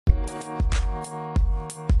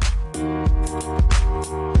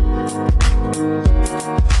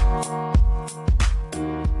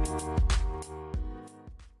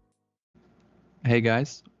Hey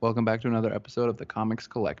guys, welcome back to another episode of the Comics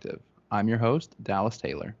Collective. I'm your host, Dallas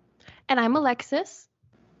Taylor. And I'm Alexis.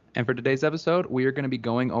 And for today's episode, we are going to be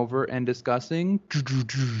going over and discussing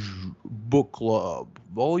Book Club,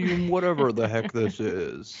 volume whatever the heck this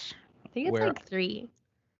is. I think it's like 3.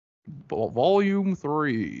 Volume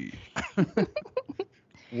 3.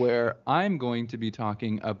 Where I'm going to be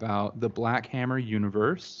talking about the Black Hammer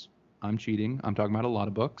universe. I'm cheating. I'm talking about a lot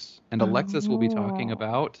of books. And Alexis will be talking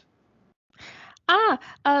about...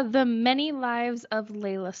 The Many Lives of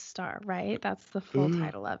Laila Starr, right? That's the full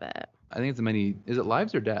title of it. I think it's many... Is it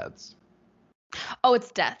Lives or Deaths? Oh, it's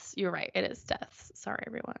Deaths. You're right. It is Deaths. Sorry,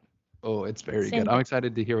 everyone. Oh, it's very Same good. book. I'm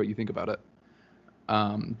excited to hear what you think about it.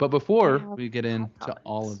 But before we get into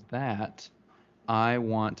all of that, I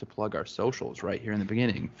want to plug our socials right here in the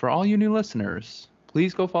beginning. For all you new listeners,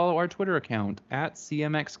 please go follow our Twitter account at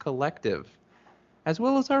CMX Collective, as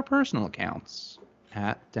well as our personal accounts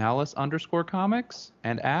at Dallas_comics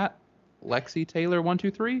and at Lexi Taylor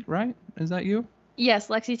 123, right? Is that you? Yes,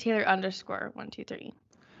 Lexi Taylor _123.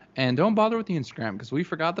 And don't bother with the Instagram because we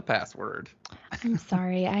forgot the password. I'm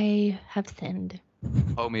sorry, I have sinned.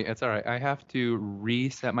 Homie, it's all right. I have to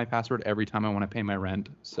reset my password every time I want to pay my rent.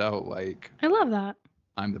 So, I love that.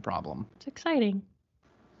 I'm the problem. It's exciting.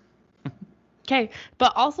 Okay,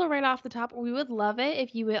 but also right off the top, we would love it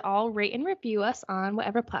if you would all rate and review us on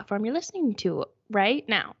whatever platform you're listening to right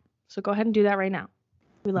now. So go ahead and do that right now.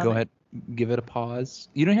 We love it. Go ahead, give it a pause.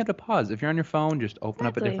 You don't have to pause. If you're on your phone, just open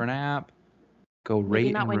up a different app. Go rate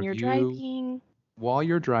Maybe not and when review. you're driving. While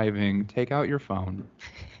you're driving, take out your phone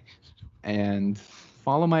and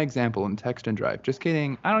follow my example and text and drive. Just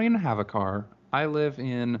kidding. I don't even have a car. I live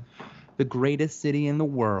in the greatest city in the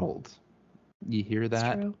world. You hear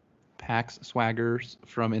that? It's true. Pax swaggers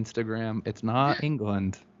from Instagram. It's not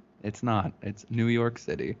England. It's not. It's New York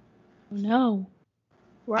City. No.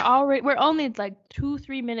 We're only like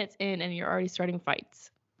 2-3 minutes in and you're already starting fights.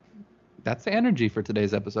 That's the energy for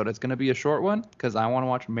today's episode. It's going to be a short one because I want to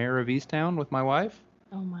watch Mayor of Easttown with my wife.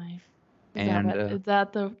 Oh my. Is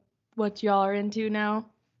that what y'all are into now?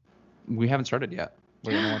 We haven't started yet.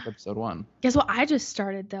 We're going to watch episode 1. Guess what I just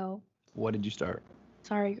started though? What did you start?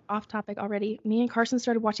 Sorry, off topic already. Me and Carson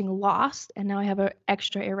started watching Lost, and now I have an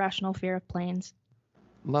extra irrational fear of planes.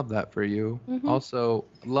 Love that for you. Mm-hmm. Also,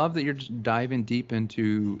 love that you're just diving deep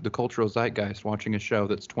into the cultural zeitgeist watching a show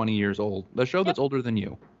that's 20 years old. The show that's older than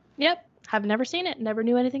you. Yep. Have never seen it. Never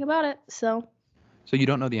knew anything about it. So you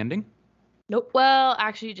don't know the ending? Nope. Well,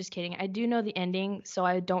 actually, just kidding. I do know the ending, so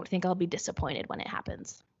I don't think I'll be disappointed when it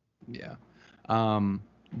happens. Yeah.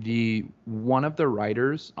 One of the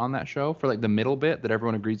writers on that show for like the middle bit that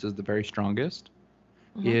everyone agrees is the very strongest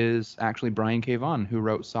is actually Brian K. Vaughan, who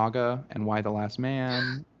wrote Saga and Why the Last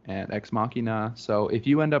Man and Ex Machina. So if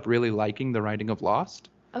you end up really liking the writing of Lost,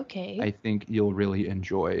 I think you'll really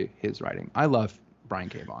enjoy his writing. I love Brian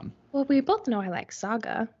K. Vaughan. Well, we both know I like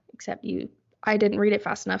Saga, except I didn't read it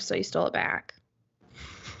fast enough, so you stole it back.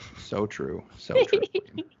 So true. So true.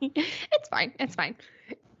 It's fine. It's fine.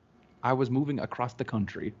 I was moving across the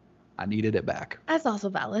country. I needed it back. That's also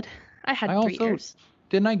valid. I had 3 years.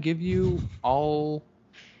 Didn't I give you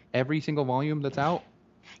every single volume that's out?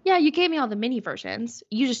 Yeah, you gave me all the mini versions.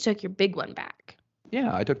 You just took your big one back.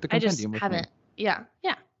 Yeah, I took the compendium with me. Yeah.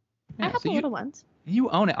 I have the little ones. You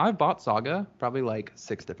own it. I've bought Saga probably like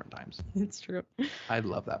 6 different times. It's true. I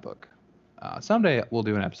love that book. Someday we'll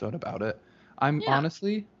do an episode about it.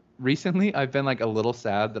 Honestly, recently I've been like a little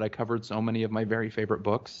sad that I covered so many of my very favorite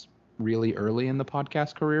books really early in the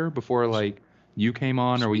podcast career before like you came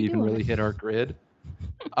on or we even really hit our grid.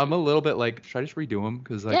 I'm a little bit like, should I just redo them?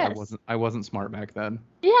 Because like I wasn't smart back then.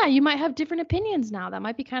 Yeah, you might have different opinions now. That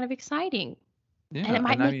might be kind of exciting. Yeah, and it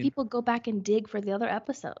might make people go back and dig for the other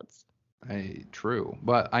episodes. True.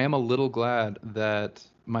 But I am a little glad that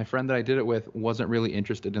my friend that I did it with wasn't really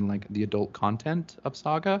interested in like the adult content of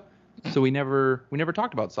Saga. So we never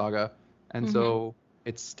talked about Saga. And so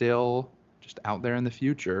it's still just out there in the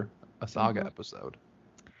future, a Saga episode.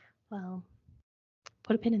 Well,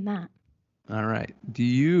 put a pin in that. All right. Do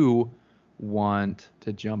you want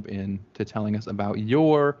to jump in to telling us about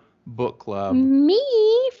your book club? Me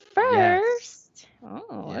first. Yes.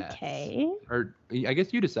 Oh, yes. Okay. Or I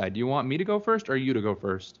guess you decide. Do you want me to go first or you to go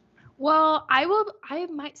first? Well, I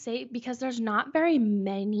might say, because there's not very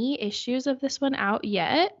many issues of this one out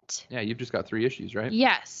yet. Yeah, you've just got 3 issues, right?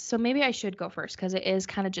 Yes. So maybe I should go first because it is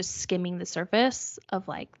kind of just skimming the surface of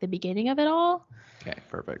like the beginning of it all. Okay,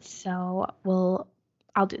 perfect. So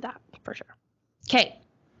I'll do that for sure. Okay.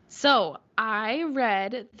 So I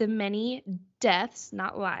read The Many Deaths,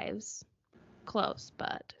 Not Lives close,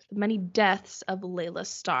 but The Many Deaths of Laila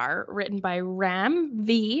Starr, written by Ram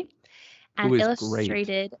V. and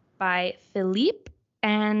illustrated by Philippe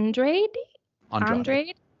Andrade.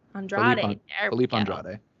 Andrade. Andrade. Philippe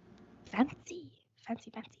Andrade. Fancy.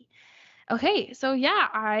 Okay, so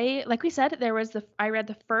yeah, like we said, I read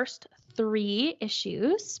the first 3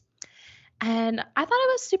 issues, and I thought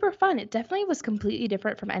it was super fun. It definitely was completely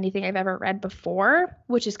different from anything I've ever read before,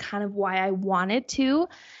 which is kind of why I wanted to.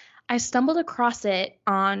 I stumbled across it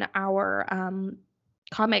on our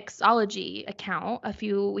Comixology account a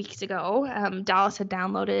few weeks ago. Dallas had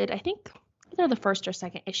downloaded, I think, either the first or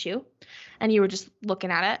second issue, and you were just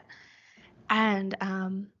looking at it. And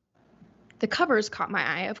the covers caught my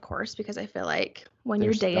eye, of course, because I feel like when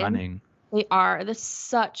you're dating, they are. This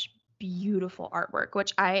such beautiful artwork,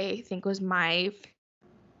 which I think was my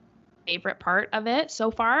favorite part of it so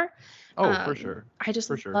far. For sure. I just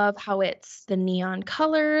love how it's the neon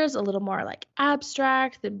colors, a little more like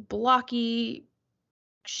abstract, the blocky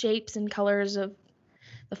shapes and colors of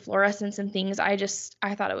the fluorescence and things. I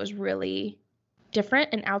thought it was really different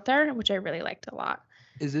and out there, which I really liked a lot.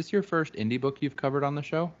 Is this your first indie book you've covered on the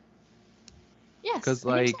show? Yes.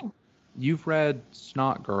 Because you've read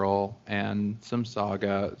Snot Girl and some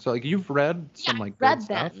Saga, so you've read some good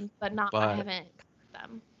stuff. Them, but I haven't covered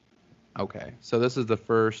them. Okay, so this is the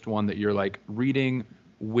first one that you're reading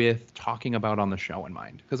with talking about on the show in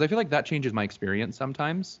mind, because I feel like that changes my experience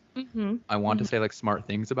sometimes. Mm-hmm. I want to say smart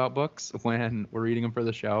things about books when we're reading them for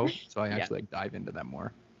the show, so I actually dive into them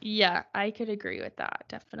more. Yeah, I could agree with that,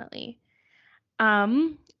 definitely.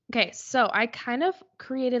 Okay, so I kind of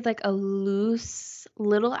created a loose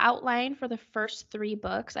little outline for the first 3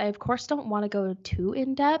 books. I of course don't want to go too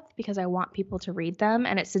in depth because I want people to read them,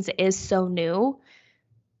 and since it is so new,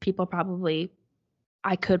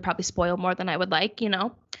 I could probably spoil more than I would like,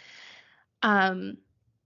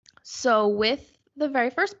 So with the very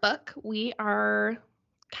first book, we are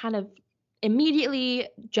kind of immediately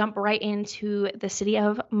jump right into the city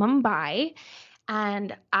of Mumbai,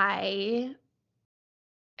 and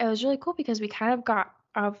it was really cool because we kind of got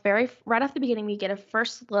right off the beginning, we get a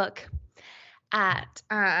first look at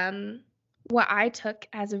what I took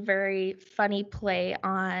as a very funny play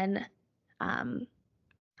on,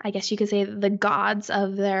 I guess you could say, the gods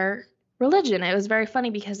of their religion. It was very funny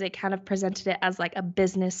because they kind of presented it as a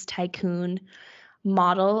business tycoon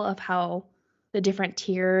model of how the different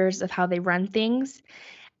tiers of how they run things.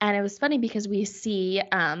 And it was funny because we see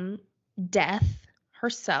Death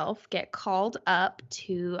herself get called up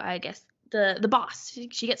to, I guess, the boss.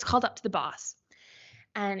 She gets called up to the boss,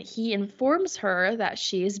 and he informs her that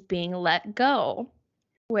she is being let go,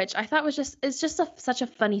 which I thought it's just such a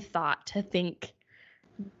funny thought to think.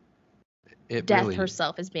 Death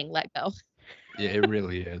herself is being let go. Yeah, it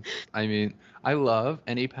really is. I mean, I love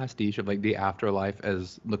any pastiche of the afterlife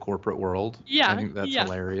as the corporate world. Yeah, I think that's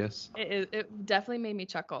hilarious. It definitely made me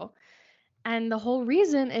chuckle. And the whole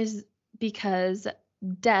reason is because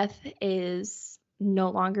Death is no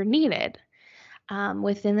longer needed.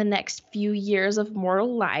 Within the next few years of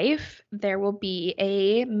mortal life, there will be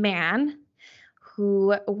a man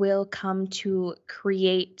who will come to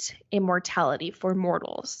create immortality for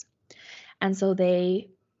mortals. And so they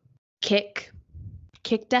kick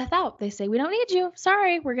Death out. They say, "We don't need you.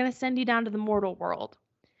 Sorry, we're going to send you down to the mortal world."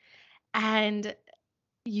 And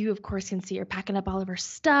you, of course, can see her packing up all of her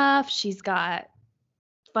stuff. She's got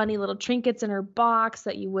funny little trinkets in her box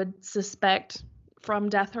that you would suspect from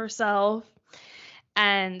Death herself.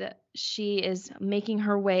 And she is making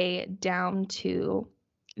her way down to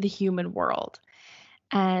the human world.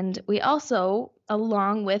 And we also,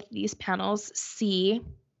 along with these panels, see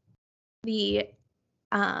the,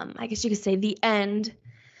 I guess you could say, the end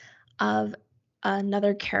of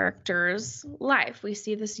another character's life. We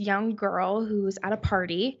see this young girl who's at a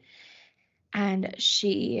party, and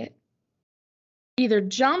she either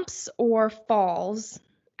jumps or falls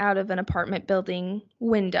out of an apartment building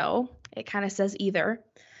window. It kind of says either.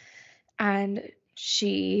 And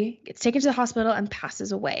she gets taken to the hospital and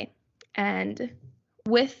passes away. And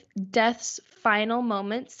with Death's final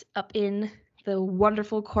moments up in the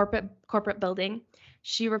wonderful corporate building,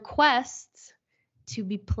 she requests to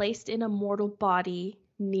be placed in a mortal body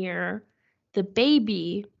near the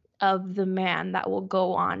baby of the man that will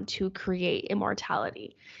go on to create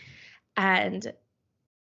immortality. And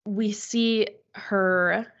we see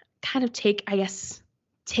her kind of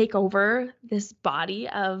take over this body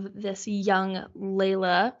of this young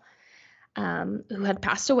Laila, who had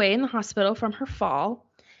passed away in the hospital from her fall.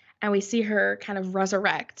 And we see her kind of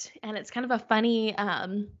resurrect. And it's kind of a funny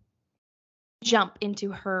jump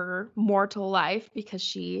into her mortal life because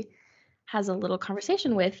she has a little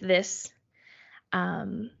conversation with this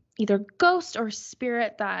either ghost or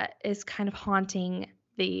spirit that is kind of haunting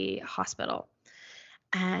the hospital.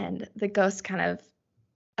 And the ghost kind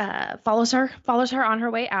of follows her on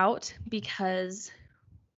her way out, because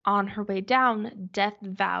on her way down, Death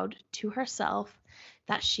vowed to herself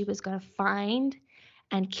that she was going to find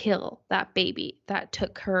and kill that baby that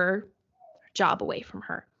took her job away from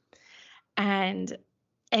her. And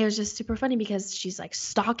it was just super funny because she's like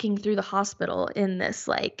stalking through the hospital in this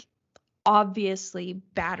like obviously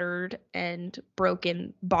battered and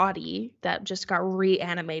broken body that just got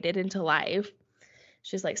reanimated into life.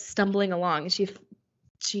 She's like stumbling along, and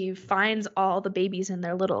she finds all the babies in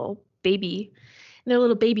their little baby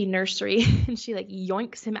nursery, and she like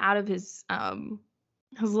yoinks him out of his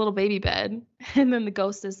little baby bed. And then the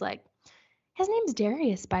ghost is like, his name's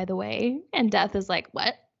Darius, by the way. And Death is like,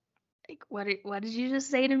 what? Like, what did you just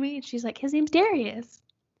say to me? And she's like, his name's Darius.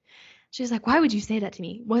 She's like, why would you say that to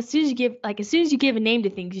me? Well, as soon as you give a name to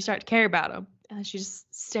things, you start to care about them. And she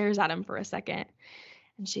just stares at him for a second.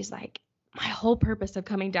 And she's like, my whole purpose of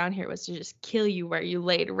coming down here was to just kill you where you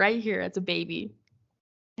laid, right here as a baby.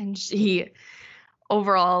 And she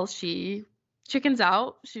chickens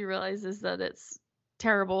out. She realizes that it's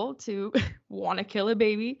terrible to want to kill a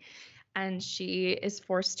baby. And she is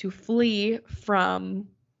forced to flee from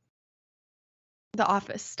the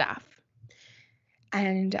office staff.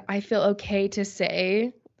 And I feel okay to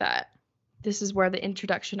say that this is where the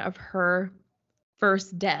introduction of her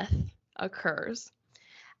first death occurs.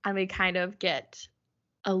 And we kind of get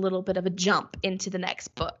a little bit of a jump into the next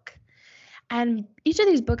book. And each of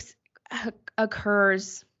these books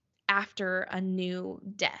occurs after a new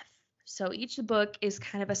death. So each book is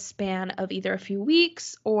kind of a span of either a few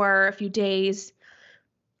weeks or a few days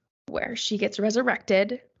where she gets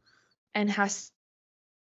resurrected and has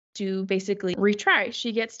to basically retry.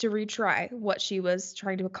 She gets to retry what she was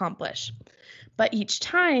trying to accomplish. But each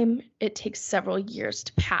time, it takes several years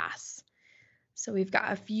to pass. So we've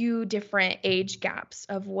got a few different age gaps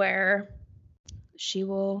of where she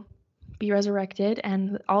will be resurrected,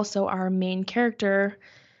 and also our main character,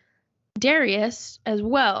 Darius, as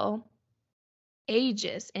well,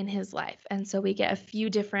 ages in his life. And so we get a few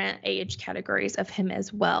different age categories of him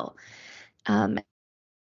as well. And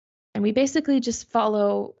we basically just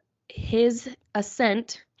follow his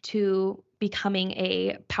ascent to becoming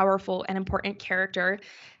a powerful and important character,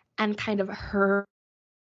 and kind of her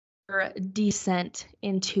descent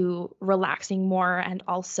into relaxing more and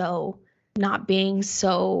also not being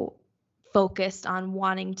so focused on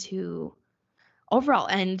wanting to overall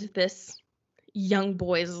end this young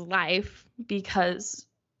boy's life because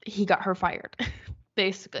he got her fired,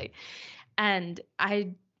 basically. And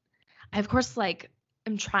I of course, like,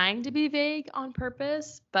 I'm trying to be vague on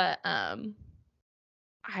purpose, but I'm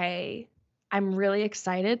really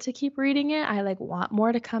excited to keep reading it. I like want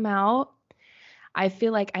more to come out. I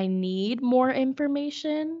feel like I need more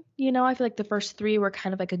information. You know, I feel like the first 3 were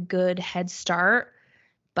kind of like a good head start,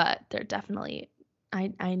 but they're definitely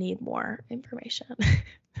I need more information.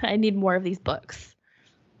 I need more of these books.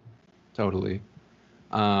 Totally.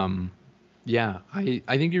 Yeah, I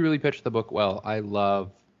think you really pitched the book well. I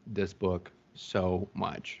love this book so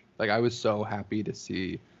much. Like, I was so happy to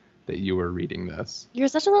see that you were reading this. You're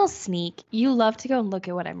such a little sneak. You love to go and look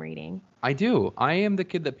at what I'm reading. I do. I am the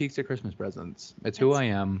kid that peeks at Christmas presents. It's who I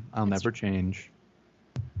am. I'll never change.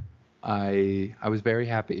 I was very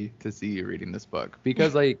happy to see you reading this book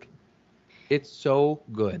because, like, it's so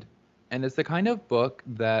good. And it's the kind of book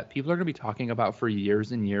that people are going to be talking about for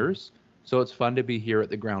years and years. So it's fun to be here at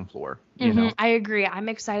the ground floor. You know? I agree. I'm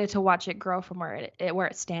excited to watch it grow from where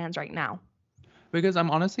it stands right now. Because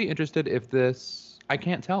I'm honestly interested if this, I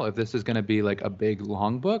can't tell if this is going to be like a big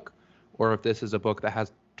long book or if this is a book that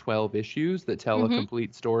has 12 issues that tell a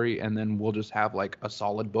complete story and then we'll just have like a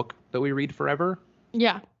solid book that we read forever.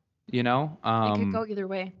 Yeah. You know? It could go either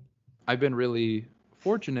way. I've been really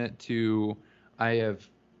fortunate I have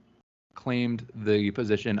claimed the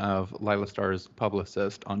position of Laila Starr's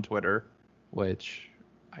publicist on Twitter, which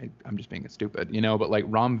I'm just being stupid, you know, but like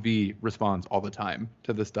Rom V responds all the time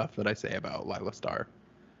to the stuff that I say about Laila Starr.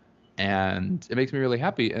 And it makes me really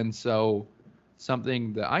happy. And so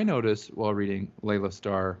something that I noticed while reading Laila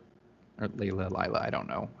Starr, or Laila, I don't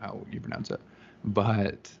know how you pronounce it,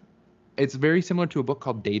 but it's very similar to a book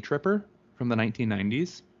called Day Tripper from the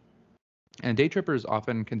 1990s. And Day Tripper is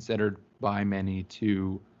often considered by many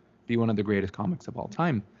to be one of the greatest comics of all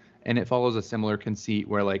time. And it follows a similar conceit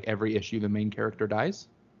where like every issue the main character dies.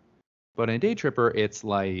 But in Day Tripper, it's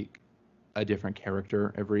like a different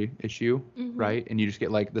character every issue, right? And you just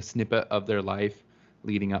get like the snippet of their life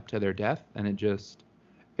leading up to their death. And it's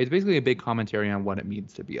basically a big commentary on what it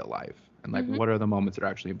means to be alive and like what are the moments that are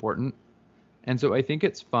actually important. And so I think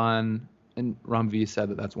it's fun. And Ram V said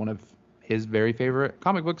that that's one of his very favorite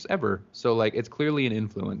comic books ever. So like it's clearly an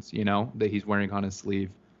influence, you know, that he's wearing on his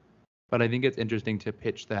sleeve. But I think it's interesting to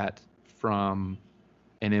pitch that from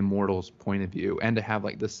an immortal's point of view and to have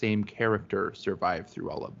like the same character survive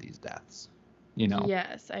through all of these deaths, you know.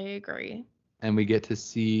 Yes, I agree. And we get to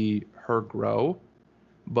see her grow,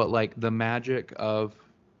 but like the magic of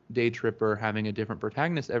Day Tripper having a different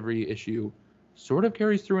protagonist every issue sort of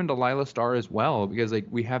carries through into Laila Starr as well, because like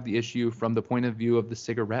we have the issue from the point of view of the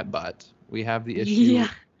cigarette butt. We have the issue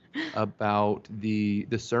about the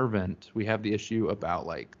servant. We have the issue about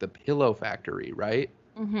like the pillow factory, right?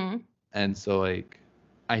 And so like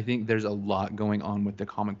I think there's a lot going on with the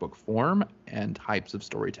comic book form and types of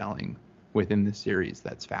storytelling within this series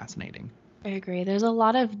that's fascinating. I agree. There's a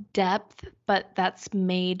lot of depth, but that's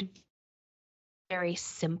made very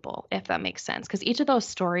simple, if that makes sense. Because each of those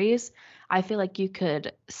stories, I feel like you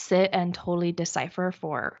could sit and totally decipher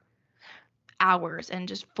for hours and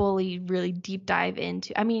just fully really deep dive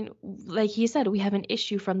into. I mean, like he said, we have an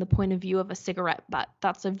issue from the point of view of a cigarette butt.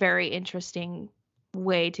 That's a very interesting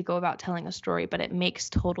way to go about telling a story, but it makes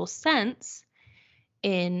total sense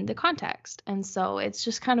in the context. And so it's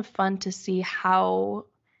just kind of fun to see how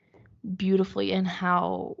beautifully and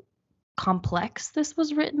how complex this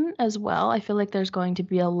was written as well. I feel like there's going to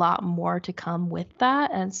be a lot more to come with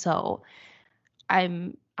that, and so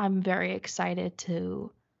I'm very excited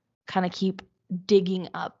to kind of keep digging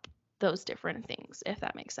up those different things, if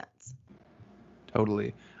that makes sense.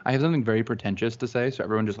 Totally. I have something very pretentious to say, so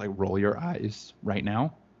everyone just like roll your eyes right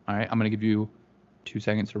now. All right, I'm going to give you 2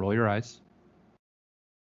 seconds to roll your eyes.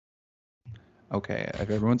 Okay, if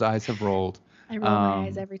everyone's eyes have rolled. I roll my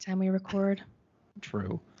eyes every time we record.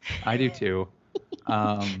 True. I do too.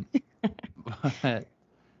 But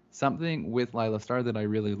something with Laila Starr that I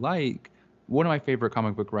really like, one of my favorite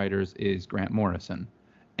comic book writers is Grant Morrison.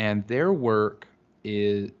 And their work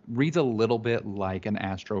reads a little bit like an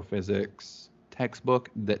astrophysics textbook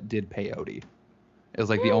that did peyote. It's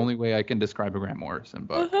like the only way I can describe a Grant Morrison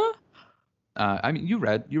book. I mean, you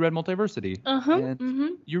read Multiversity.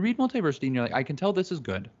 And you read Multiversity and you're like, I can tell this is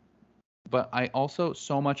good. But I also,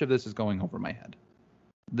 so much of this is going over my head.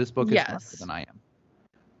 This book is smarter than I am.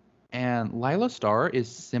 And Laila Starr is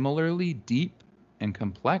similarly deep and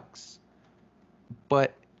complex,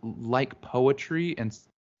 but like poetry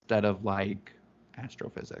instead of like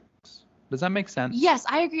astrophysics. Does that make sense? Yes,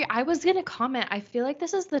 I agree. I was going to comment. I feel like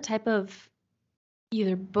this is the type of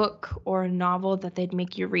either book or a novel that they'd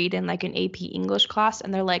make you read in like an AP English class,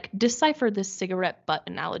 and they're like, decipher this cigarette butt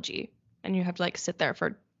analogy. And you have to like sit there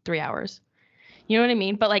for 3 hours. You know what I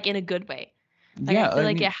mean? But like in a good way. Like, yeah, I feel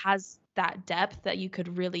like it has that depth that you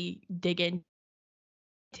could really dig into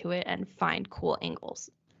it and find cool angles.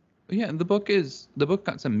 Yeah, and the book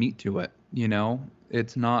got some meat to it, you know?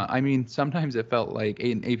 It's not, I mean, sometimes it felt like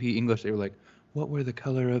in AP English they were like, what did the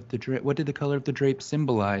color of the drape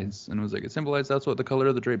symbolize? And it was like, it symbolized that's what the color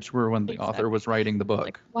of the drapes were when the author was writing the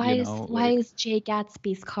book. Like, why is Jay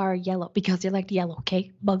Gatsby's car yellow? Because you liked yellow, okay?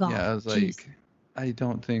 Bug off. Yeah, I was like, I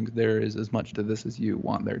don't think there is as much to this as you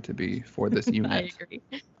want there to be for this unit. I agree.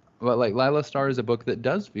 But like Laila Starr is a book that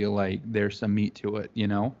does feel like there's some meat to it, you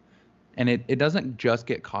know? And it doesn't just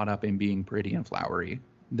get caught up in being pretty and flowery.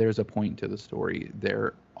 There's a point to the story.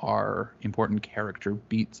 There are important character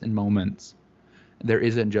beats and moments. There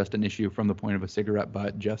isn't just an issue from the point of a cigarette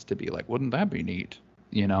butt just to be like, wouldn't that be neat?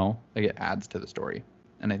 You know? Like it adds to the story.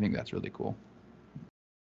 And I think that's really cool.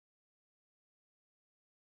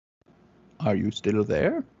 Are you still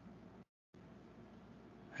there?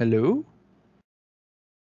 Hello?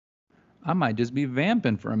 I might just be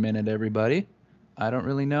vamping for a minute, everybody. I don't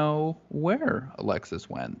really know where Alexis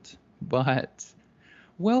went, but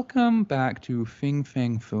welcome back to Fing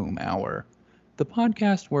Fang Foom Hour, the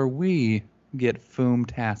podcast where we get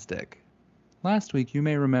foom-tastic. Last week, you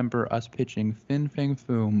may remember us pitching Fin Fang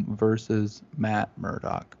Foom versus Matt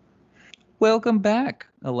Murdock. Welcome back,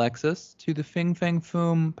 Alexis, to the Fing Fang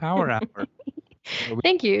Foom Power Hour.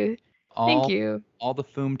 Thank you. Thank you. All the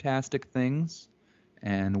foom-tastic things,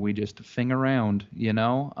 and we just fing around, you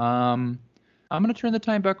know? I'm going to turn the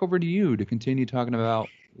time back over to you to continue talking about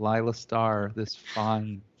Laila Starr this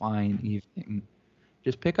fine evening.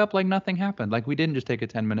 Just pick up like nothing happened. Like we didn't just take a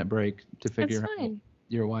 10-minute break to figure out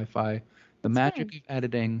your Wi-Fi. The magic of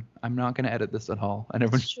editing. I'm not going to edit this at all. And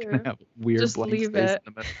everyone's going to have weird just blank leave space it.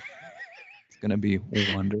 in the middle. It's going to be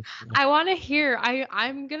wonderful. I want to hear.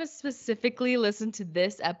 I'm going to specifically listen to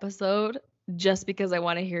this episode just because I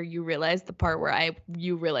want to hear you realize the part where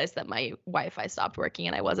you realized that my Wi-Fi stopped working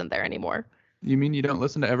and I wasn't there anymore. You mean you don't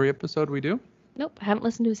listen to every episode we do? Nope, I haven't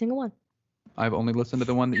listened to a single one. I've only listened to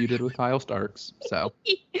the one that you did with Kyle Starks, so.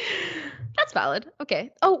 That's valid.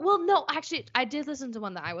 Okay. Oh, well, no, actually, I did listen to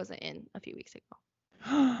one that I wasn't in a few weeks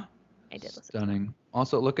ago. I did listen. Stunning.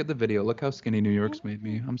 Also, look at the video. Look how skinny New York's made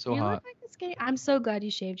me. I'm so you hot. Look like a skinny. I'm so glad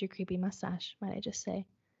you shaved your creepy mustache, might I just say.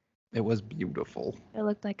 It was beautiful. It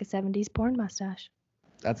looked like a 70s porn mustache.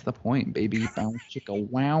 That's the point, baby. Bounce, chicka,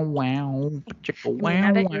 wow, wow. Chicka, wow,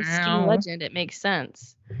 now that you're a skinny legend, it makes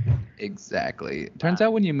sense. Exactly. Turns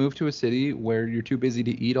out when you move to a city where you're too busy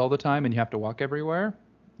to eat all the time and you have to walk everywhere,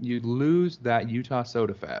 you lose that Utah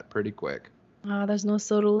soda fat pretty quick. Oh, there's no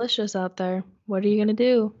so delicious out there. What are you gonna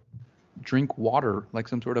do? Drink water like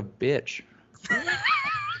some sort of bitch.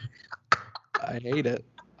 I hate it.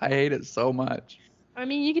 I hate it so much. I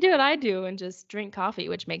mean, you can do what I do and just drink coffee,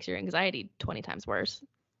 which makes your anxiety 20 times worse.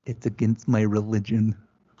 It's against my religion.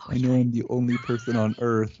 I know I'm the only person on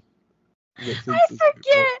earth. I forget.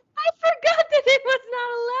 I forgot that it was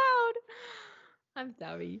not allowed. I'm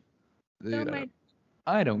sorry.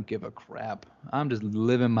 I don't give a crap. I'm just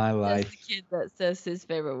living my life. Just the kid that says his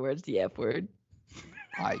favorite word's the F word.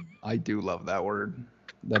 I do love that word.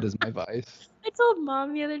 That is my vice. I told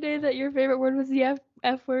Mom the other day that your favorite word was the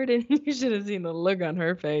F word, and you should have seen the look on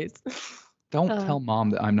her face. Don't tell Mom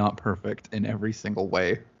that I'm not perfect in every single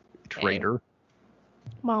way, traitor. Hey.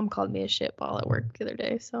 Mom called me a shitball at work the other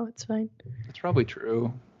day, so it's fine. That's probably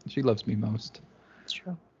true. She loves me most. It's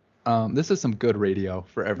true. This is some good radio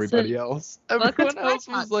for everybody else. Everyone else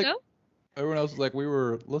was like, we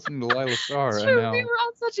were listening to Laila Starr. It's true. And now, we were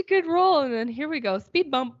on such a good roll, and then here we go,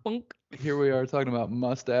 speed bump, bunk. Here we are talking about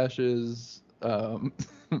mustaches,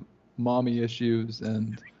 mommy issues,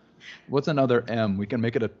 and what's another M? We can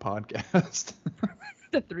make it a podcast.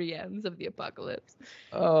 The 3 M's of the apocalypse.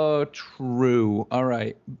 Oh, true. All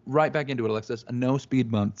right. Right back into it, Alexis. No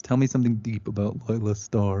speed bumps. Tell me something deep about Laila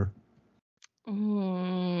Starr.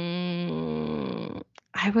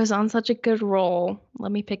 I was on such a good roll.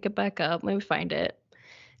 Let me pick it back up. Let me find it.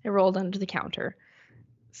 It rolled under the counter.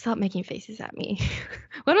 Stop making faces at me.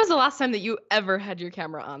 When was the last time that you ever had your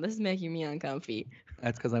camera on? This is making me uncomfy.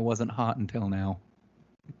 That's because I wasn't hot until now.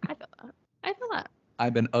 I feel that.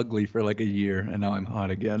 I've been ugly for like a year, and now I'm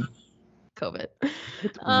hot again. COVID.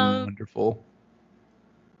 It's wonderful.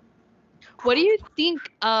 What do you think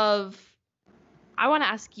of... I want to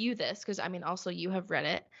ask you this, because, I mean, also you have read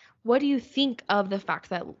it. What do you think of the fact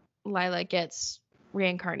that Laila gets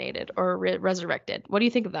reincarnated or resurrected? What do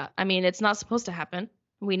you think of that? I mean, it's not supposed to happen.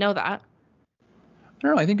 We know that. I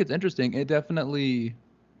don't know. I think it's interesting. It definitely...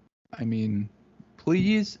 I mean,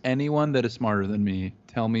 please, anyone that is smarter than me,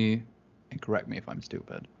 tell me and correct me if I'm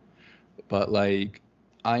stupid. But, like,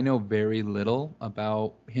 I know very little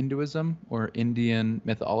about Hinduism or Indian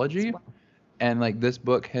mythology. And, like, this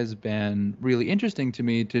book has been really interesting to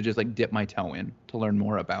me to just, like, dip my toe in to learn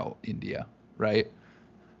more about India, right?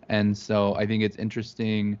 And so I think it's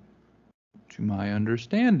interesting. To my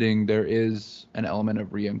understanding, there is an element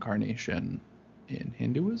of reincarnation in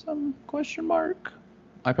Hinduism, ?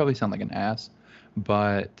 I probably sound like an ass,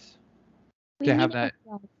 but to have that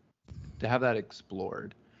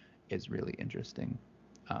explored is really interesting.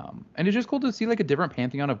 And it's just cool to see like a different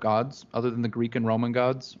pantheon of gods other than the Greek and Roman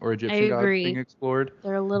gods or Egyptian gods being explored.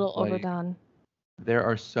 They're a little overdone. There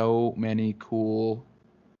are so many cool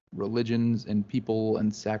religions and people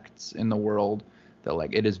and sects in the world that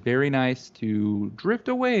like it is very nice to drift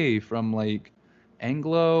away from like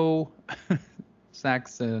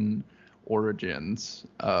Anglo-Saxon origins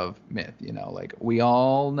of myth. You know, like we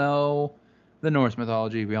all know the Norse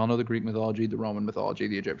mythology, we all know the Greek mythology, the Roman mythology,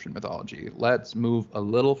 the Egyptian mythology. Let's move a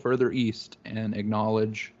little further east and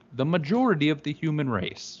acknowledge the majority of the human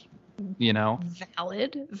race, you know?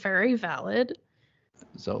 Valid, very valid.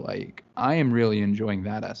 So, like, I am really enjoying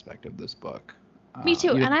that aspect of this book. Me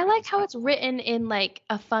too, and I like how it's written in, like,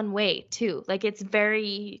 a fun way, too. Like, it's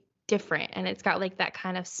very different, and it's got, like, that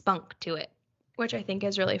kind of spunk to it, which I think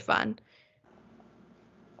is really fun.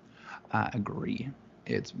 I agree.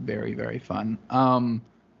 It's very, very fun.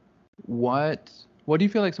 What do you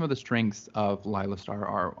feel like some of the strengths of Laila Starr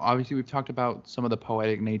are? Obviously, we've talked about some of the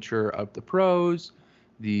poetic nature of the prose,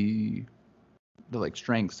 the like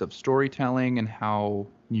strengths of storytelling and how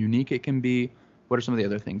unique it can be. What are some of the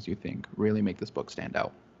other things you think really make this book stand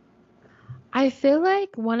out? I feel like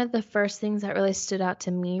one of the first things that really stood out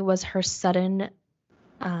to me was her sudden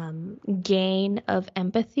gain of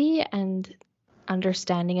empathy and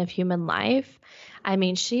understanding of human life. I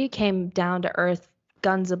mean, she came down to earth,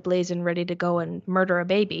 guns a-blazing, ready to go and murder a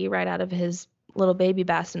baby right out of his little baby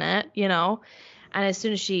bassinet, you know? And as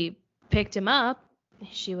soon as she picked him up,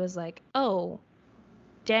 she was like, oh,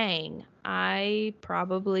 dang, I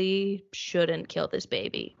probably shouldn't kill this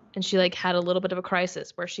baby. And she like had a little bit of a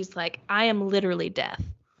crisis where she's like, I am literally death.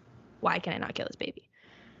 Why can I not kill this baby?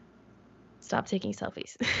 Stop taking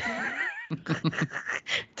selfies.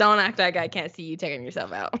 Don't act like I can't see you taking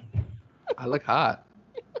yourself out. I look hot.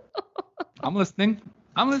 I'm listening.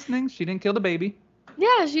 She didn't kill the baby.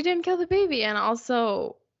 Yeah, she didn't kill the baby. And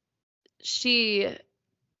also, she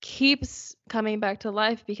keeps coming back to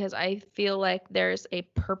life because I feel like there's a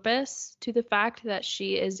purpose to the fact that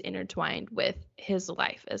she is intertwined with his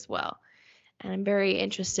life as well. And I'm very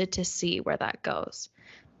interested to see where that goes.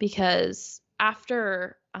 Because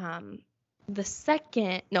after the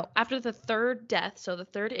third death, so the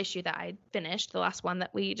third issue that I finished, the last one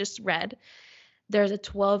that we just read, there's a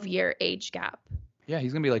 12-year age gap. Yeah,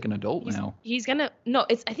 he's gonna be like an adult now.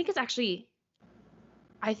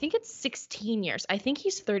 I think it's 16 years. I think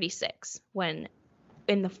he's 36 when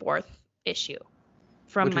in the fourth issue.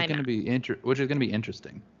 Which is going to be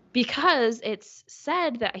interesting. Because it's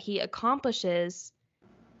said that he accomplishes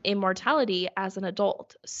immortality as an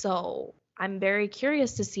adult. So I'm very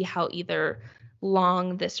curious to see how either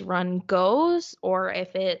long this run goes or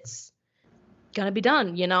if it's going to be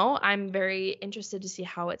done, you know? I'm very interested to see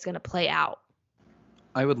how it's going to play out.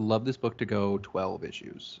 I would love this book to go 12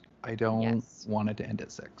 issues. I don't want it to end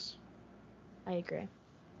at 6. I agree.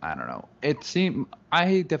 I don't know.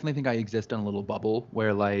 I definitely think I exist in a little bubble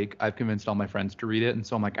where like I've convinced all my friends to read it, and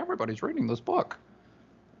so I'm like, everybody's reading this book.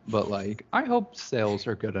 But like, I hope sales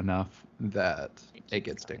are good enough that it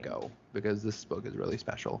gets to go, because this book is really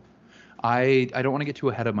special. I don't want to get too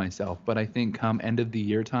ahead of myself, but I think come end of the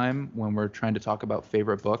year time, when we're trying to talk about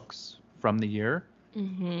favorite books from the year,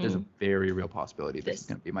 there's a very real possibility this is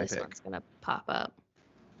going to be my pick. This one's going to pop up.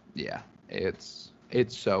 Yeah, it's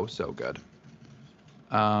so good.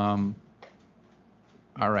 All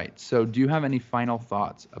right. So, do you have any final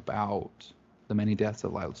thoughts about The Many Deaths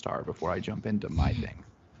of Laila Starr before I jump into my thing?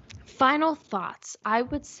 Final thoughts. I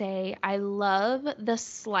would say I love the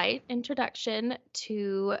slight introduction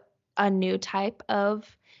to a new type of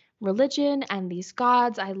religion and these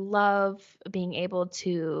gods. I love being able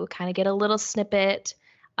to kind of get a little snippet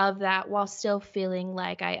of that while still feeling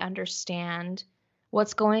like I understand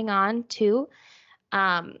what's going on too.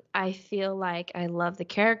 I feel like I love the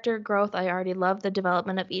character growth. I already love the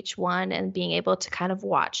development of each one, and being able to kind of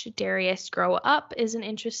watch Darius grow up is an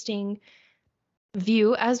interesting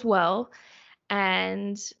view as well.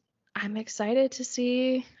 And I'm excited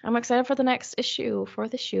for the next issue,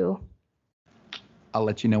 fourth issue. I'll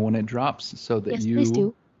let you know when it drops so that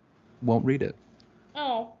you won't read it.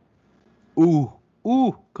 Oh.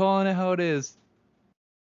 Ooh, calling it how it is.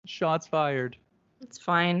 Shots fired. It's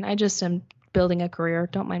fine. I just am building a career.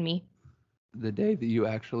 Don't mind me. The day that you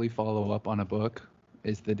actually follow up on a book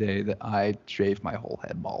is the day that I shave my whole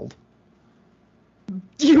head bald.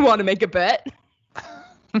 You want to make a bet?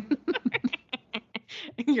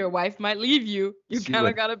 Your wife might leave you. You kind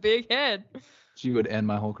of got a big head. She would end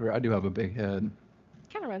my whole career. I do have a big head.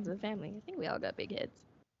 Kind of runs in the family. I think we all got big heads.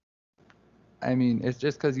 I mean, it's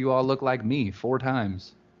just because you all look like me 4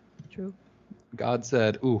 times. True. God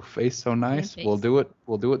said, "Ooh, face so nice. We'll do it.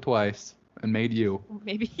 We'll do it twice," and made you.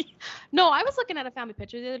 Maybe. No, I was looking at a family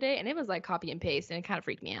picture the other day, and it was like copy and paste, and it kind of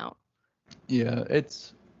freaked me out. Yeah,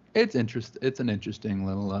 it's It's an interesting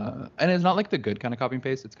little, and it's not like the good kind of copy and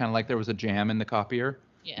paste. It's kind of like there was a jam in the copier.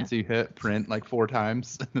 Yeah. And so you hit print like 4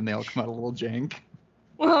 times, and then they all come out a little jank.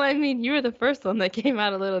 Well, I mean, you were the first one that came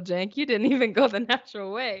out a little jank. You didn't even go the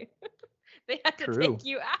natural way. They had to take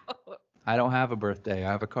you out. I don't have a birthday.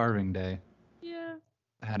 I have a carving day. Yeah.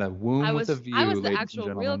 I had a womb with a view, I was the ladies actual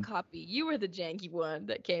and real copy. You were the janky one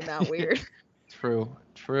that came out weird. True.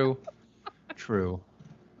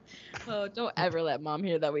 Oh, don't ever let Mom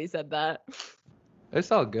hear that we said that.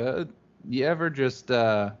 It's all good. You ever just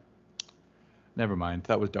never mind.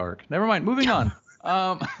 That was dark. Never mind. Moving on.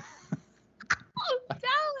 I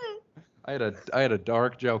had a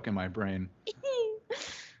dark joke in my brain.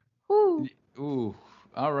 Ooh. Ooh.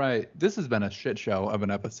 All right. This has been a shit show of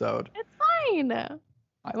an episode. It's fine.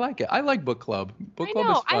 I like it. I like book club. Book club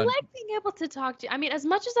is fun. I like being able to talk to you. I mean, as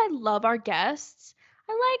much as I love our guests,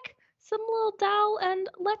 I like some little Dal and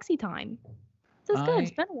Lexi time. This is good.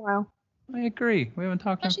 It's been a while. I agree. We haven't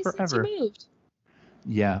talked in forever. Since you moved.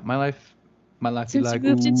 Yeah, my life. Since you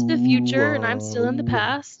moved into the future and I'm still in the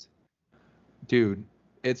past. Dude,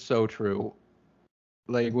 it's so true.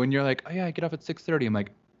 Like when you're like, oh yeah, I get off at 6:30. I'm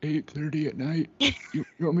like, 8:30 at night. You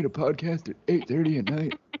want me to podcast at 8:30 at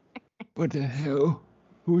night? What the hell?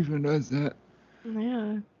 Who even does that?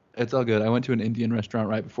 Yeah. It's all good. I went to an Indian restaurant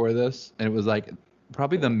right before this, and it was like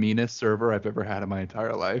probably the meanest server I've ever had in my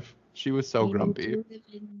entire life. She was so grumpy. You live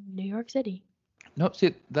in New York City. No,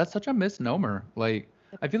 see, that's such a misnomer. Like,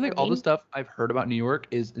 I feel like all the stuff I've heard about New York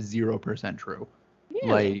is 0% true.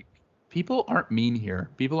 Really? Like, people aren't mean here.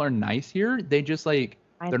 People are nice here. They just like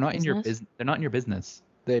they're not in your business. They're not in your business.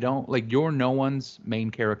 They don't like you're no one's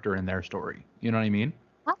main character in their story. You know what I mean?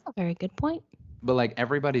 That's a very good point. But like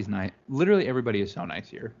everybody's nice. Literally everybody is so nice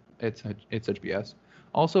here. It's such BS.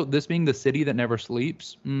 Also, this being the city that never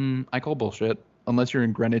sleeps, I call bullshit. Unless you're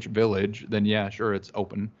in Greenwich Village, then yeah, sure, it's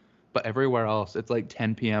open. But everywhere else, it's like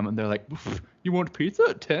 10 p.m. and they're like, "You want pizza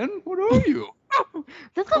at 10? What are you?"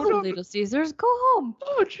 This isn't Little Caesars. Go home.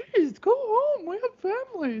 Oh, jeez, go home. We have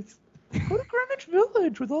families. Go to Greenwich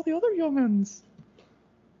Village with all the other youngins.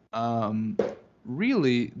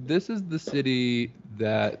 Really, this is the city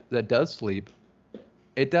that does sleep.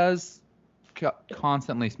 It does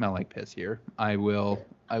constantly smell like piss here. I will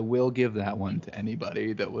give that one to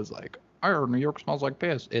anybody that was like, I heard New York smells like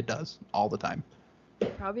piss. It does all the time.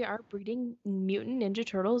 Probably are breeding mutant Ninja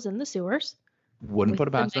Turtles in the sewers. Wouldn't put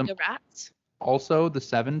it past them. Rats. Also, the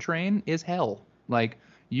 7 train is hell. Like,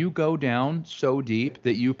 you go down so deep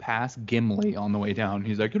that you pass Gimli on the way down.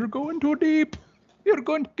 He's like, you're going too deep. You're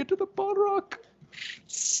going to get to the Balrog.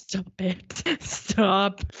 Stop it.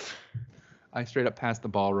 Stop. I straight up pass the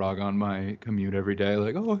Balrog on my commute every day.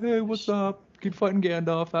 Like, oh, hey, what's up? Keep fighting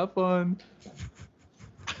Gandalf. Have fun.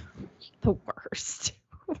 The worst.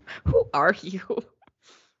 Who are you?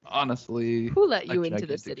 Honestly. Who let you into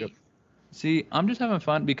the city? See, I'm just having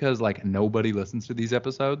fun because, like, nobody listens to these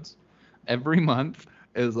episodes. Every month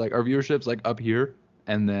is, like, our viewership's, like, up here.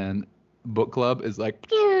 And then book club is, like...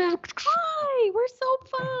 Hi, we're so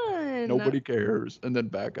fun. Nobody cares. And then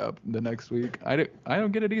back up the next week. I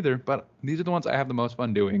don't get it either. But these are the ones I have the most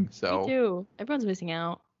fun doing, so... Me too. Everyone's missing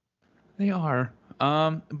out. They are.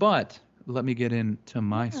 But... let me get into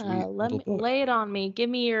my sweet little book. Lay it on me. Give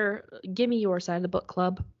me your side of the book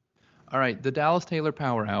club. All right, the Dallas Taylor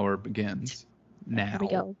Power Hour begins now. Here we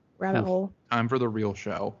go. Rabbit hole. Time for the real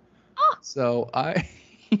show. Oh! So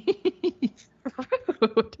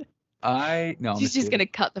Rude. No. She's just gonna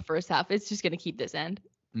cut the first half. It's just gonna keep this end.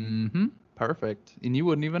 Mm-hmm. Perfect. And you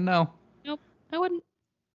wouldn't even know. Nope, I wouldn't.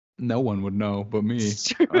 No one would know but me. It's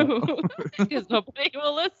true. Because nobody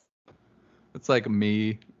will listen. It's like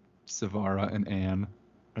me, Savara, and Anne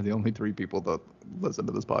are the only 3 people that listen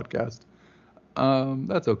to this podcast.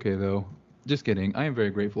 That's okay though. Just kidding. I am very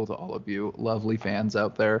grateful to all of you lovely fans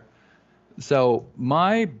out there. So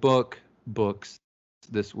my books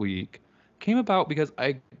this week came about because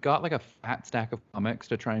I got like a fat stack of comics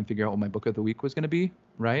to try and figure out what my book of the week was going to be,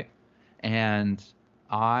 right? And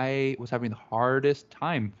I was having the hardest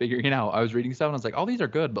time figuring it out. I was reading stuff and I was like, oh, these are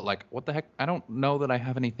good, but like, what the heck? I don't know that I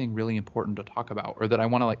have anything really important to talk about or that I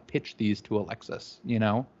want to like pitch these to Alexis, you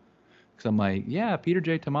know? Because I'm like, yeah, Peter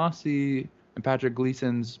J. Tomasi and Patrick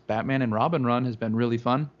Gleason's Batman and Robin run has been really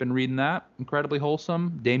fun. Been reading that. Incredibly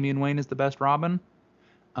wholesome. Damian Wayne is the best Robin.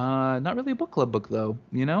 Not really a book club book, though,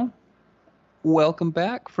 you know? Welcome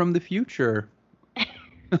back from the future.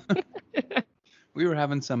 We were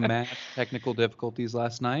having some math technical difficulties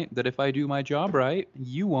last night that if I do my job right,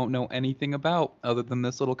 you won't know anything about other than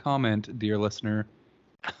this little comment, dear listener.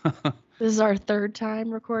 This is our 3rd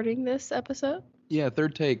time recording this episode? Yeah,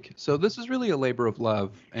 3rd take. So this is really a labor of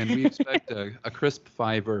love, and we expect a crisp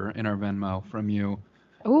 $5 in our Venmo from you.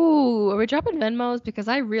 Ooh, are we dropping Venmos? Because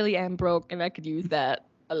I really am broke, and I could use that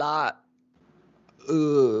a lot.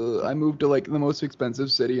 I moved to like the most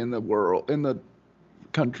expensive city in the world, in the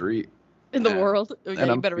country. In the world? Oh, yeah,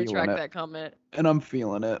 you better retract that comment. And I'm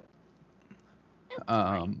feeling it.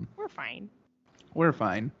 We're fine. We're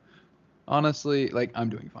fine. Honestly, like, I'm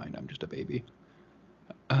doing fine. I'm just a baby.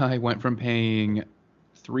 I went from paying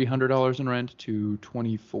 $300 in rent to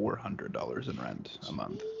 $2,400 in rent a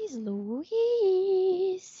month. Jeez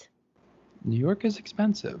Louise. New York is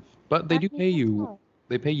expensive, but they do pay you.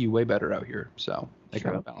 They pay you way better out here, so it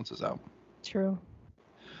kind of balances out. True.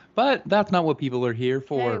 But that's not what people are here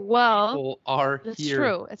for. Hey, well, people are here.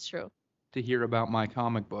 True. It's true. To hear about my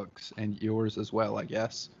comic books and yours as well, I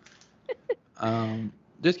guess.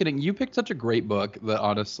 Just kidding. You picked such a great book that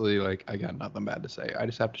honestly, like, I got nothing bad to say. I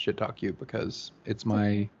just have to shit talk you because it's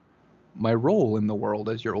my role in the world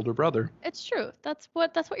as your older brother. It's true. That's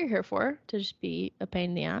what you're here for, to just be a pain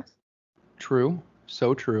in the ass. True.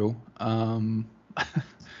 So true.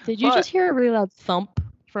 Did you just hear a really loud thump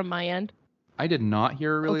from my end? I did not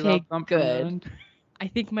hear a really loud thump from your end. I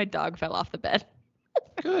think my dog fell off the bed.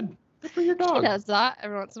 Good. Good for your dog. He does that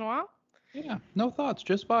every once in a while. Yeah. No thoughts,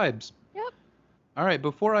 just vibes. Yep. All right.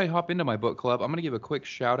 Before I hop into my book club, I'm going to give a quick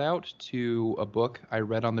shout out to a book I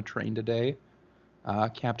read on the train today.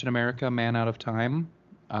 Captain America, Man Out of Time.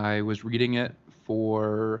 I was reading it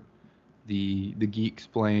for the Geek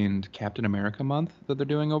Explained Captain America month that they're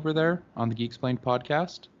doing over there on the Geek Explained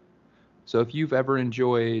podcast. So if you've ever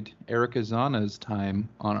enjoyed Eric Azana's time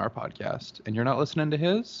on our podcast and you're not listening to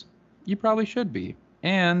his, you probably should be.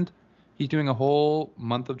 And he's doing a whole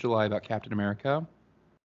month of July about Captain America.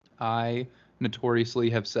 I notoriously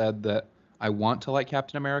have said that I want to like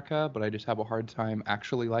Captain America, but I just have a hard time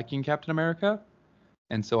actually liking Captain America.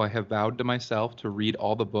 And so I have vowed to myself to read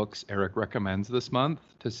all the books Eric recommends this month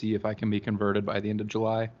to see if I can be converted by the end of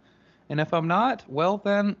July. And if I'm not, well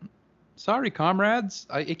then, sorry comrades,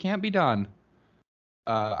 it can't be done.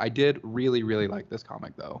 I did really, really like this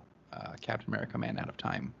comic though, Captain America: Man Out of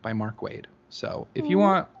Time by Mark Waid. So if you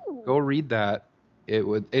want, go read that.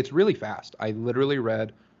 It's really fast. I literally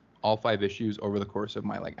read all 5 issues over the course of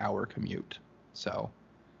my hour commute. So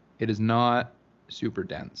it is not super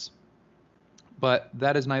dense. But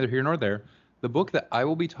that is neither here nor there. The book that I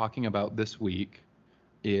will be talking about this week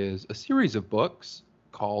is a series of books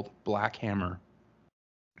called Black Hammer.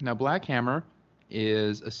 Now, Black Hammer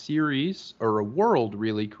is a series, or a world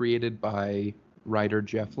really, created by writer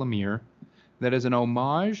Jeff Lemire that is an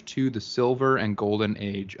homage to the silver and golden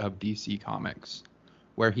age of DC Comics,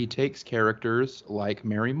 where he takes characters like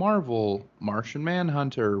Mary Marvel, Martian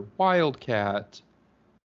Manhunter, Wildcat,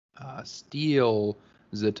 Steel,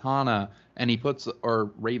 Zatanna, and he puts,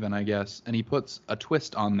 or Raven, I guess, and he puts a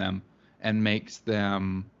twist on them and makes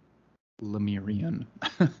them Lemurian.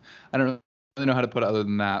 I don't really know how to put it other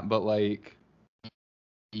than that, but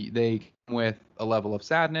they come with a level of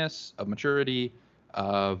sadness, of maturity,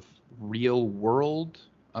 of real world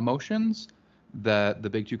emotions that the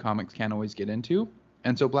big 2 comics can't always get into.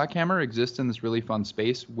 And so Black Hammer exists in this really fun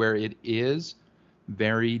space where it is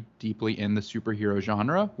very deeply in the superhero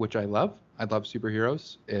genre, which I love. I love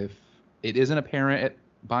superheroes. If it isn't apparent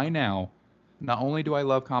by now, not only do I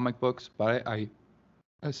love comic books, but I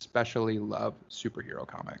especially love superhero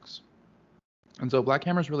comics. And so Black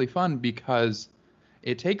Hammer is really fun because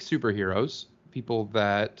it takes superheroes, people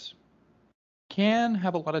that can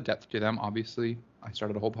have a lot of depth to them. Obviously, I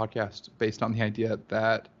started a whole podcast based on the idea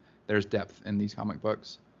that there's depth in these comic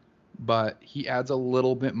books. But he adds a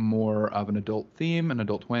little bit more of an adult theme, an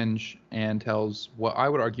adult twinge, and tells what I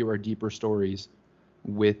would argue are deeper stories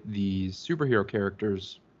with these superhero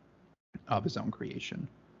characters of his own creation.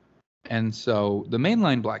 And so the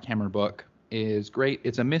mainline Black Hammer book is great.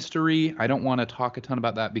 It's a mystery. I don't want to talk a ton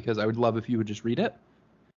about that because I would love if you would just read it.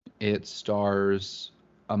 It stars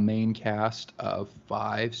a main cast of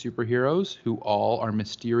 5 superheroes who all are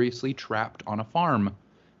mysteriously trapped on a farm.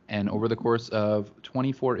 And over the course of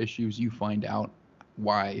 24 issues, you find out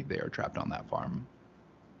why they are trapped on that farm.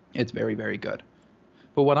 It's very, very good.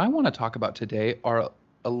 But what I want to talk about today are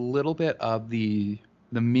a little bit of the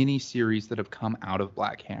mini series that have come out of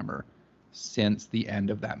Black Hammer since the end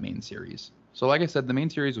of that main series. So like I said, the main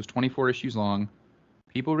series was 24 issues long.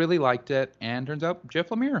 People really liked it, and turns out Jeff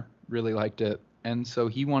Lemire really liked it. And so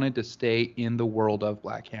he wanted to stay in the world of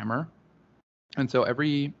Black Hammer. And so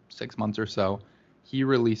every 6 months or so, he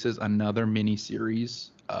releases another mini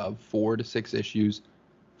series of 4 to 6 issues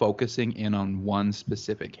focusing in on one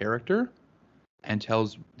specific character and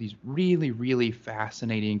tells these really, really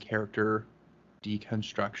fascinating character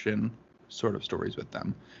deconstruction sort of stories with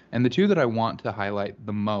them. And the 2 that I want to highlight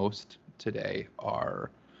the most today are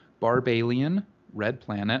Barbalian, Red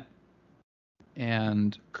Planet,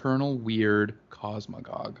 and Colonel Weird,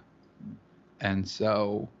 Cosmogog. And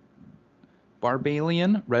so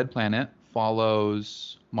Barbalian, Red Planet,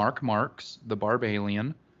 follows Mark Marks, the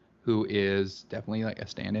Barbalian, who is definitely a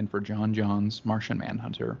stand-in for John John's Martian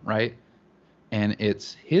Manhunter, right? And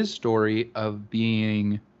it's his story of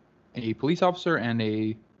being a police officer and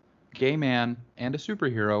a gay man and a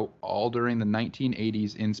superhero all during the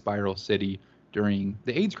 1980s in Spiral City during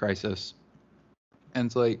the AIDS crisis.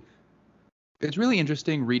 And it's really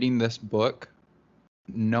interesting reading this book,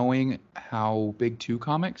 knowing how Big 2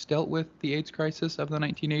 comics dealt with the AIDS crisis of the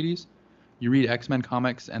 1980s. You read X-Men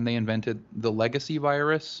comics and they invented the legacy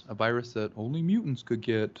virus, a virus that only mutants could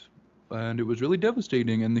get. And it was really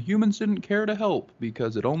devastating, and the humans didn't care to help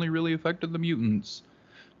because it only really affected the mutants.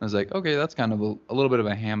 I was like, okay, that's kind of a little bit of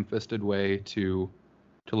a ham-fisted way to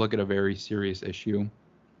look at a very serious issue.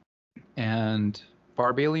 And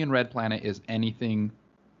Barbalian Red Planet is anything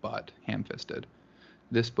but ham-fisted.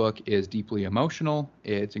 This book is deeply emotional,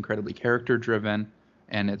 it's incredibly character-driven,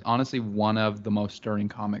 and it's honestly one of the most stirring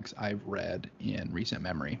comics I've read in recent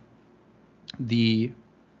memory. The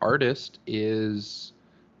artist is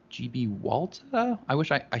G.B. Walta? I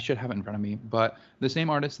wish I should have it in front of me, but the same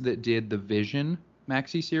artist that did the Vision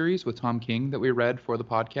maxi series with Tom King that we read for the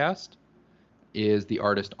podcast is the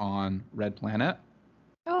artist on Red Planet.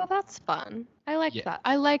 Oh, that's That's fun. I liked that.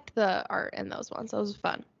 I liked the art in those ones. That was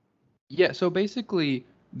fun. Yeah, so basically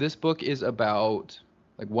this book is about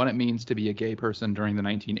like what it means to be a gay person during the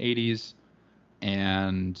 1980s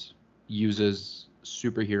and uses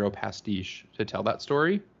superhero pastiche to tell that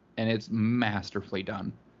story, and it's masterfully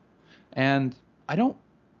done. And I'm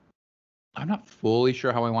not fully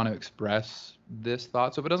sure how I want to express this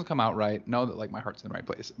thought, so if it doesn't come out right, know that like my heart's in the right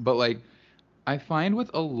place. But like I find with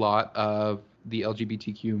a lot of the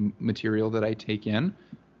LGBTQ material that I take in,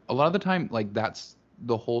 a lot of the time like that's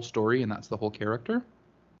the whole story and that's the whole character.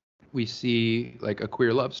 We see like a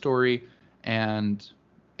queer love story and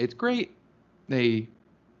it's great. They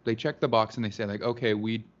they check the box and they say like, okay,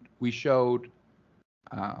 we showed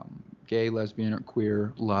gay, lesbian, or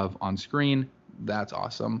queer love on screen. That's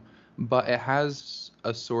awesome. But it has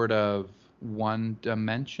a sort of one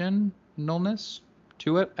dimensionalness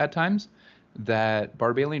to it at times that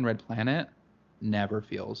Barbalian Red Planet never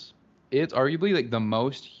feels. It's arguably like the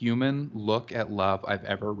most human look at love I've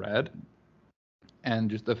ever read. And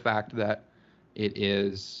just the fact that it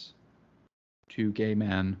is two gay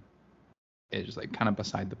men is just like kind of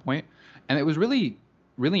beside the point. And it was really,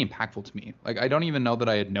 really impactful to me. Like I don't even know that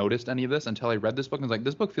I had noticed any of this until I read this book and was like,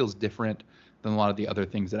 this book feels different than a lot of the other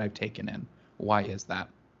things that I've taken in. Why is that?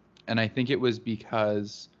 And I think it was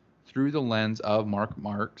because through the lens of Mark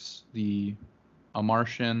Marx, a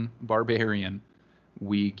Martian barbarian,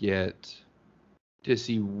 we get to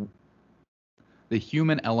see the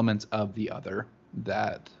human elements of the other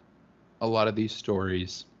that a lot of these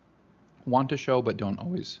stories want to show but don't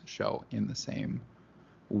always show in the same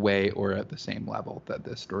way or at the same level that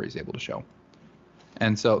this story is able to show.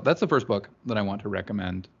 And so that's the first book that I want to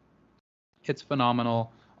recommend. It's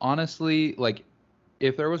phenomenal. Honestly, like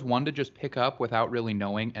if there was one to just pick up without really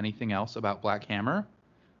knowing anything else about Black Hammer,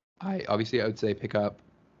 I would say pick up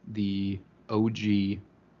the OG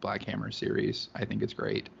Black Hammer series. I think it's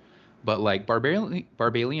great. But like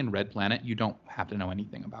Barbalian Red Planet, you don't have to know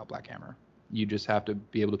anything about Black Hammer. You just have to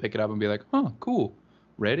be able to pick it up and be like, huh, cool.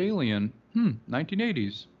 Red Alien,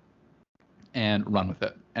 1980s. And run with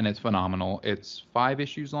it. And it's phenomenal. It's 5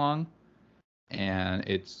 issues long and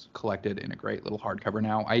it's collected in a great little hardcover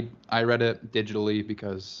now. I read it digitally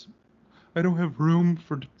because I don't have room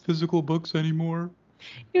for physical books anymore.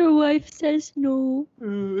 Your wife says no.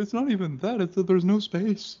 It's not even that. It's that there's no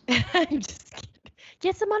space. I'm just kidding.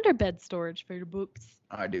 Get some underbed storage for your books.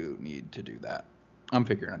 I do need to do that. I'm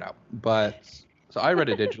figuring it out. But so I read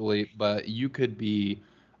it digitally, but you could be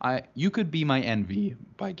my envy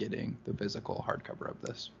by getting the physical hardcover of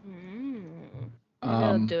this.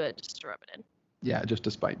 I'll do it just to rub it in. Yeah, just to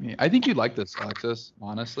spite me. I think you'd like this, Alexis,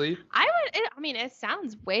 honestly. I mean, it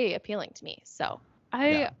sounds way appealing to me. So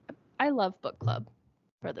I love book club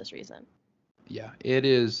for this reason. Yeah, it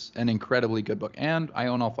is an incredibly good book. And I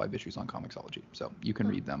own all 5 issues on Comixology, so you can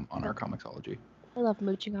read them on our Comixology. I love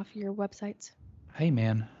mooching off your websites. Hey,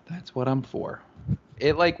 man, that's what I'm for.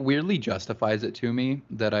 It like weirdly justifies it to me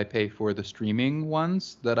that I pay for the streaming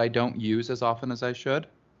ones that I don't use as often as I should.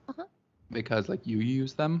 Because like you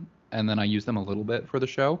use them and then I use them a little bit for the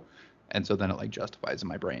show. And so then it like justifies in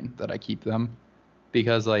my brain that I keep them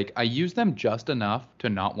because like I use them just enough to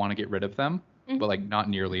not want to get rid of them, but like not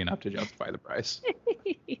nearly enough to justify the price.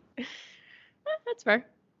 That's fair.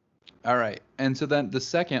 All right. And so then the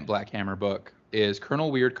second Black Hammer book is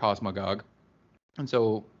Colonel Weird Cosmogog. And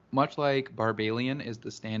so much like Barbalian is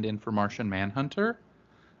the stand-in for Martian Manhunter,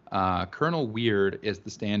 Colonel Weird is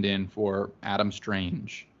the stand-in for Adam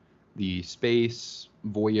Strange, the space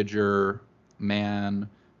Voyager man,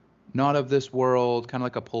 not of this world, kind of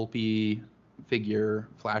like a pulpy figure,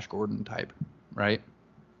 Flash Gordon type, right?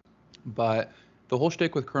 But the whole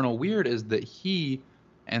shtick with Colonel Weird is that he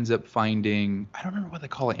ends up finding, I don't remember what they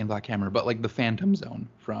call it in Black Hammer, but like the Phantom Zone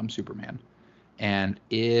from Superman. And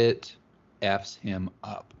it F's him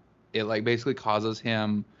up. It like basically causes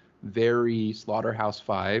him very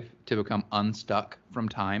Slaughterhouse-5 to become unstuck from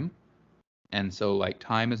time. And so like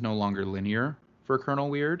time is no longer linear for Colonel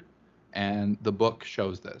Weird. And the book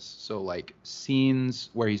shows this. So like scenes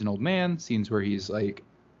where he's an old man, scenes where he's like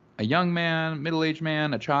a young man, middle-aged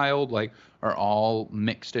man, a child, like are all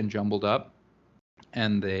mixed and jumbled up.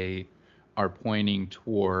 And they are pointing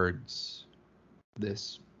towards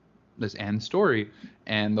this end story.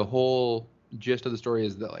 And the whole gist of the story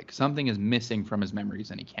is that like something is missing from his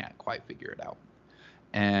memories and he can't quite figure it out.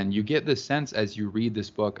 And you get this sense as you read this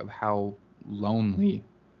book of how lonely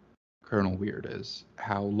Colonel Weird is,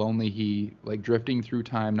 how lonely he, like drifting through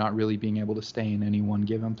time, not really being able to stay in any one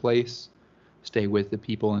given place, stay with the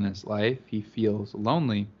people in his life. He feels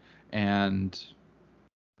lonely. And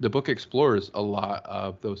the book explores a lot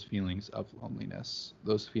of those feelings of loneliness,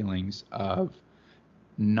 those feelings of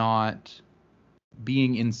not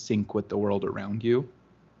being in sync with the world around you,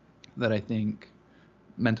 that I think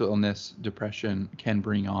mental illness, depression can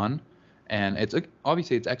bring on. And it's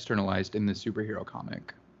obviously it's externalized in the superhero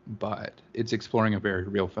comic, but it's exploring a very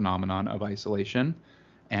real phenomenon of isolation,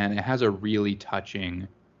 and it has a really touching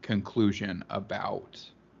conclusion about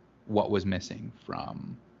what was missing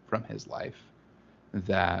from his life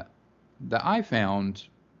that I found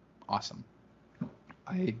awesome.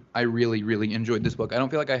 I really really enjoyed this book. I don't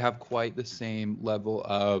feel like I have quite the same level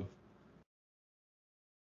of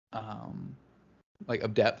um like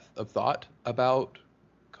of depth of thought about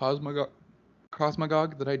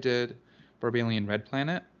Cosmogog that I did Barbalian Red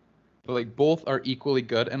Planet, but like both are equally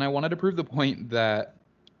good. And I wanted to prove the point that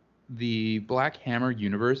the Black Hammer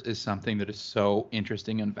universe is something that is so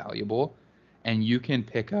interesting and valuable, and you can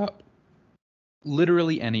pick up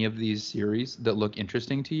literally any of these series that look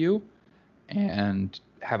interesting to you and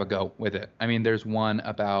have a go with it. I mean, there's one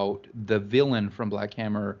about the villain from Black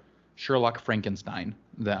Hammer, Sherlock Frankenstein,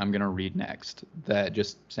 that I'm going to read next that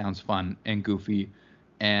just sounds fun and goofy.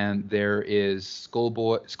 And there is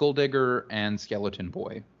Skulldigger and Skeleton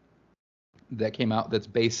Boy that came out that's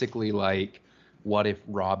basically like what if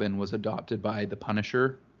Robin was adopted by the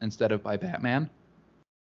Punisher instead of by Batman?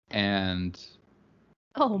 And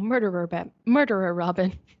murderer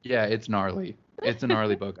Robin. Yeah, it's gnarly. It's a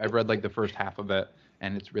gnarly book. I've read like the first half of it,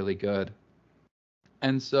 and it's really good.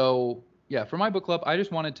 And so, yeah, for my book club, I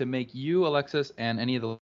just wanted to make you, Alexis, and any of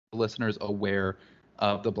the listeners aware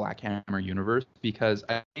of the Black Hammer universe, because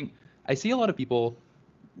I think I see a lot of people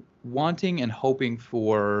wanting and hoping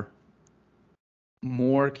for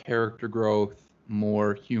more character growth,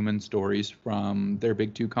 more human stories from their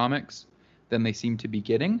big two comics than they seem to be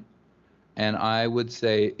getting. And I would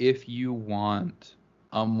say if you want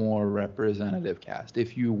a more representative cast,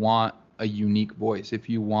 if you want a unique voice, if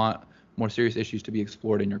you want more serious issues to be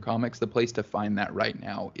explored in your comics, the place to find that right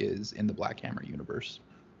now is in the Black Hammer universe.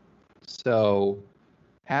 So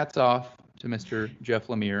hats off to Mr. Jeff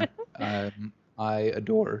Lemire. I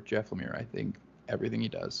adore Jeff Lemire. I think everything he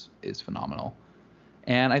does is phenomenal.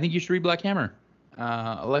 And I think you should read Black Hammer.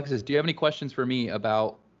 Alexis, do you have any questions for me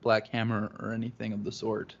about Black Hammer or anything of the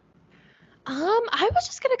sort? I was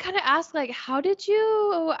just gonna kind of ask, like, how did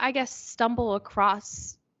you, I guess, stumble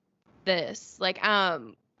across this? Like,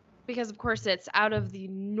 because of course it's out of the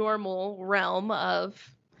normal realm of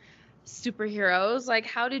superheroes. Like,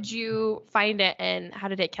 how did you find it, and how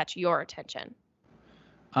did it catch your attention?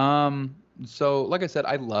 So like I said,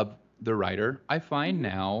 I love the writer. I find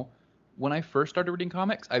now when I first started reading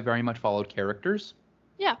comics, I very much followed characters.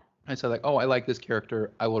 Yeah. I said like, oh, I like this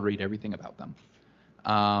character. I will read everything about them.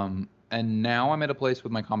 And now I'm at a place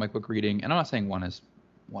with my comic book reading, and I'm not saying one is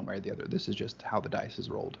one way or the other. This is just how the dice is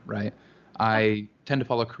rolled, right? I tend to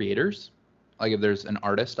follow creators. Like if there's an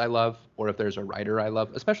artist I love, or if there's a writer I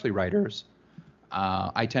love, especially writers,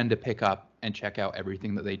 I tend to pick up and check out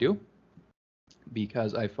everything that they do,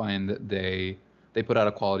 because I find that they put out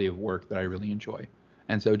a quality of work that I really enjoy.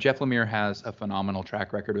 And so Jeff Lemire has a phenomenal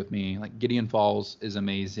track record with me. Like Gideon Falls is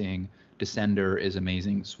amazing, Descender is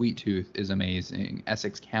amazing, Sweet Tooth is amazing,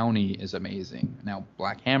 Essex County is amazing. Now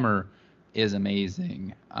Black Hammer is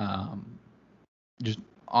amazing. Just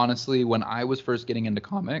honestly, when I was first getting into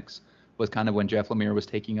comics was kind of when Jeff Lemire was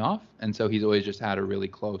taking off, and so he's always just had a really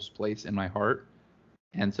close place in my heart.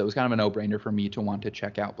 And so it was kind of a no-brainer for me to want to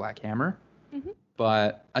check out Black Hammer.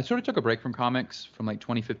 But I sort of took a break from comics from like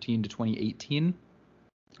 2015 to 2018.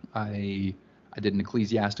 I did an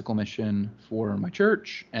ecclesiastical mission for my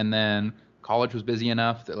church, and then college was busy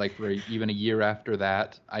enough that like for even a year after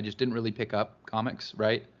that, I just didn't really pick up comics,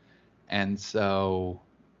 right? And so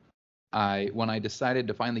when I decided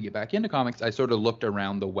to finally get back into comics, I sort of looked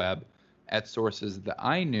around the web at sources that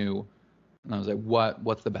I knew, and I was like,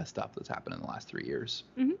 what's the best stuff that's happened in the last 3 years?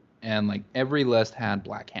 And like every list had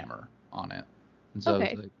Black Hammer on it. And so I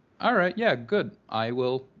was like, all right, yeah, good. I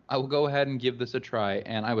will go ahead and give this a try.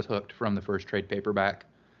 And I was hooked from the first trade paperback.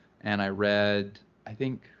 And I read, I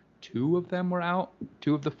think 2 of them were out.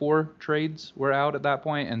 2 of the 4 trades were out at that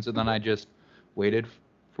point. And so then I just waited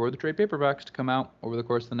for the trade paperbacks to come out over the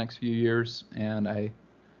course of the next few years. And I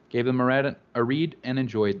gave them a read and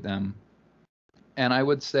enjoyed them. And I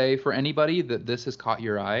would say for anybody that this has caught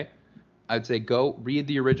your eye, I'd say go read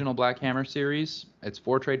the original Black Hammer series. It's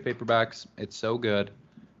 4 trade paperbacks. It's so good.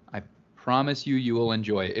 I promise you will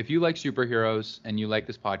enjoy it. If you like superheroes and you like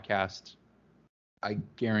this podcast, I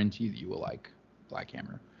guarantee that you will like Black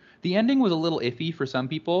Hammer. The ending was a little iffy for some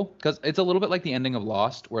people, because it's a little bit like the ending of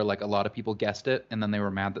Lost, where like a lot of people guessed it and then they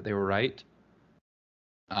were mad that they were right.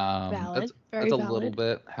 Valid. That's Very a little valid.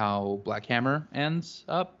 bit how Black Hammer ends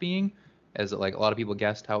up being, as like a lot of people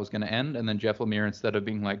guessed how it was going to end, and then Jeff Lemire, instead of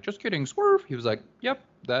being like, just kidding, swerve, he was like, yep,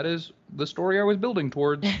 that is the story I was building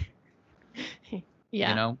towards. Yeah.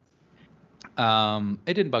 You know,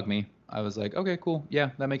 it didn't bug me. I was like, okay, cool,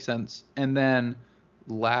 yeah, that makes sense. And then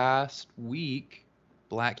last week,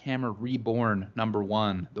 Black Hammer Reborn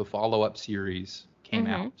 #1, the follow-up series, came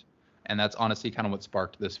out. And that's honestly kind of what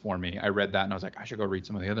sparked this for me. I read that and I was like, I should go read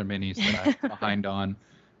some of the other minis that I'm behind on.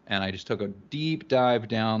 And I just took a deep dive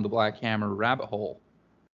down the Black Hammer rabbit hole.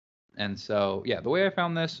 And so, yeah, the way I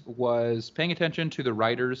found this was paying attention to the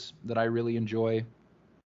writers that I really enjoy.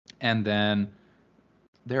 And then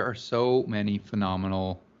there are so many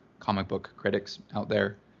phenomenal comic book critics out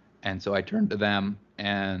there. And so I turned to them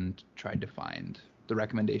and tried to find the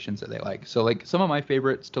recommendations that they like. So, like, some of my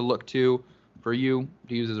favorites to look to for you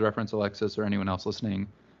to use as a reference, Alexis, or anyone else listening.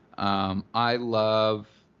 I love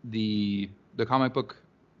the comic book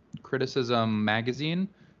criticism magazine,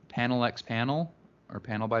 Panel X Panel, or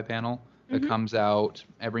Panel by Panel, that comes out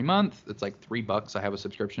every month. It's like $3. I have a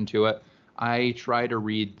subscription to it. I try to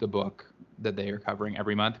read the book that they are covering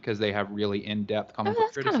every month because they have really in-depth comic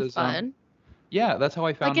book That's kind of criticism. fun. Yeah, that's how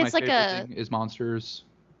I found Like my it's like favorite a thing is Monsters.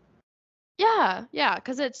 yeah,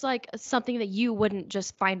 because it's like something that you wouldn't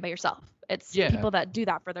just find by yourself. It's Yeah. people that do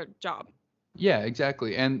that for their job. Yeah,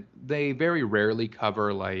 exactly. And they very rarely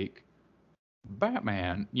cover like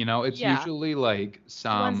Batman. You know, it's usually like The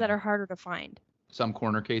ones that some are harder to find.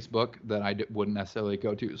 corner case book that I wouldn't necessarily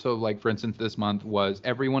go to. So, like, for instance, this month was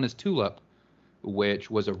Everyone is Tulip, which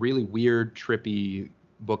was a really weird, trippy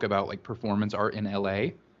book about like performance art in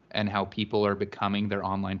LA and how people are becoming their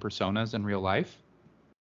online personas in real life.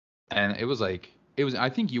 And I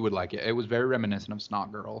think you would like it. It was very reminiscent of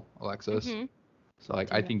Snot Girl, Alexis. So,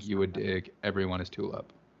 like, I think you would dig Everyone is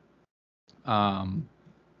Tulip.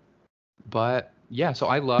 But yeah, so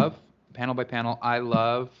I love Panel by Panel. I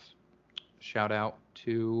love, shout out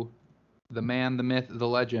to the man, the myth, the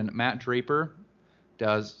legend, Matt Draper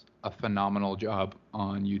does a phenomenal job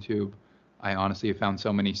on YouTube. I honestly have found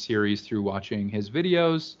so many series through watching his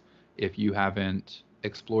videos. If you haven't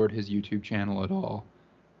explored his YouTube channel at all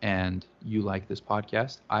and you like this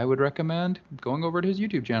podcast, I would recommend going over to his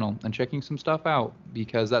YouTube channel and checking some stuff out,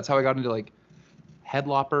 because that's how I got into like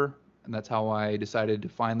Headlopper, and that's how I decided to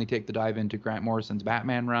finally take the dive into Grant Morrison's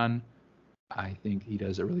Batman run. I think he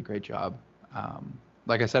does a really great job.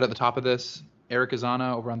 Like I said at the top of this, Eric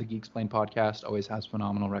Azana over on the Geeksplain podcast always has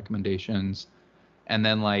phenomenal recommendations. And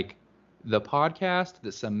then, like, the podcast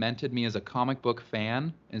that cemented me as a comic book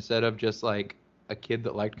fan instead of just like a kid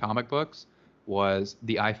that liked comic books was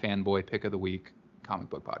the iFanboy Pick of the Week comic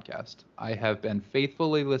book podcast. I have been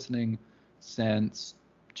faithfully listening since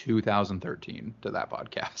 2013 to that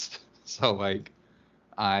podcast. So, like,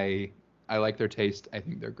 I like their taste. I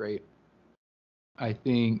think they're great. I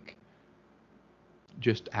think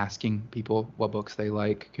just asking people what books they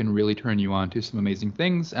like can really turn you on to some amazing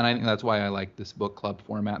things. And I think that's why I like this book club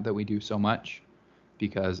format that we do so much,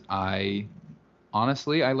 because I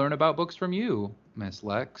learn about books from you, Miss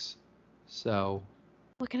Lex. So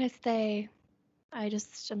What can I say? I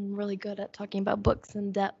just am really good at talking about books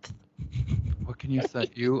in depth. what can you say?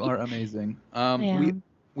 You are amazing. Yeah.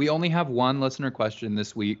 We only have one listener question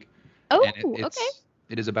this week. Oh, and okay.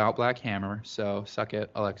 It is about Black Hammer, so suck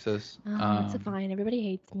it, Alexis. It's fine. Everybody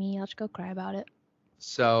hates me. I'll just go cry about it.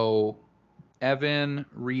 So, Evan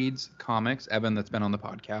reads comics. Evan, that's been on the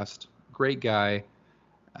podcast. Great guy.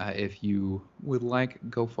 If you would like,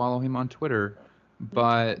 go follow him on Twitter.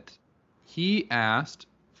 But he asked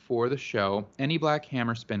for the show any Black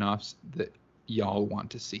Hammer spinoffs that y'all want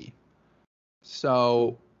to see.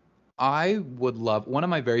 So, I would love, one of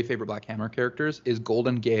my very favorite Black Hammer characters is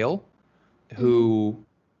Golden Gale, who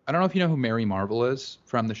I don't know if you know who Mary Marvel is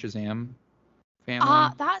from the Shazam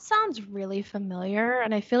family. That sounds really familiar,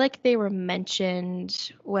 and I feel like they were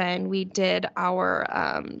mentioned when we did our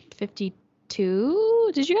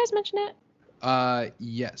 52. Did you guys mention it?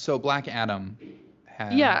 Yeah. So Black Adam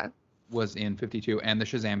was in 52, and the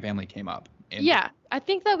Shazam family came up. Yeah, I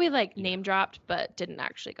think that we name dropped, but didn't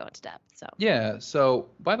actually go into depth. So yeah. So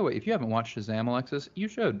by the way, if you haven't watched Shazam, Alexis, you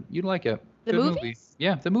should. You'd like it. The Good movies? movie.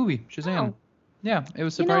 Yeah, the movie Shazam. Oh. Yeah, it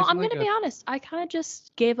was surprisingly I'm gonna good. be honest. I kind of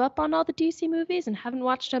just gave up on all the DC movies and haven't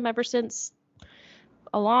watched them ever since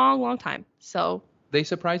a long, long time. So they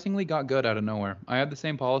surprisingly got good out of nowhere. I had the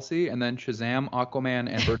same policy, and then Shazam,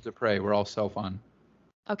 Aquaman, and Birds of Prey were all so fun.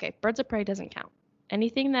 Okay, Birds of Prey doesn't count.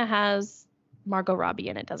 Anything that has Margot Robbie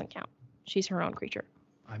in it doesn't count. She's her own creature.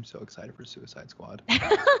 I'm so excited for Suicide Squad.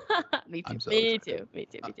 Me too. So me excited.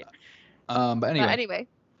 too. But anyway.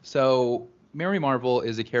 So Mary Marvel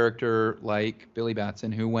is a character like Billy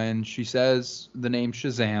Batson who, when she says the name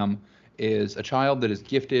Shazam, is a child that is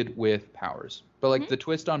gifted with powers. But like the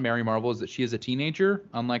twist on Mary Marvel is that she is a teenager,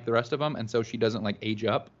 unlike the rest of them, and so she doesn't like age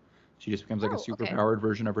up. She just becomes like a super powered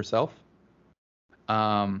version of herself.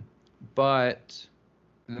 But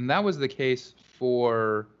and that was the case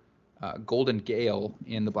for Golden Gale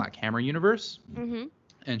in the Black Hammer universe.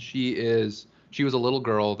 And she was a little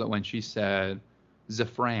girl that when she said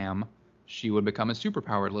Zephram, she would become a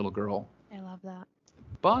superpowered little girl. I love that.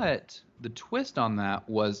 But the twist on that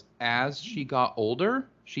was as she got older,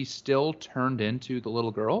 she still turned into the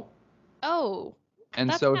little girl. Oh, and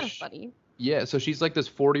that's kind of funny. Yeah, so she's like this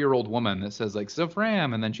 40-year-old woman that says like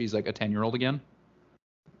Zephram, and then she's like a 10-year-old again.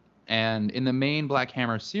 And in the main Black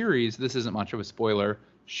Hammer series, this isn't much of a spoiler,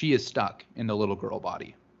 she is stuck in the little girl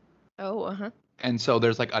body. Oh, uh-huh. And so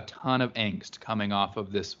there's like a ton of angst coming off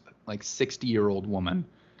of this like 60-year-old woman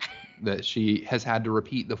that she has had to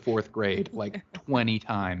repeat the 4th grade like 20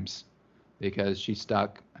 times because she's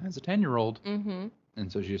stuck as a 10-year-old. And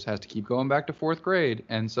so she just has to keep going back to 4th grade.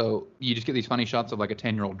 And so you just get these funny shots of like a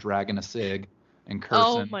 10-year-old dragging a cig and cursing.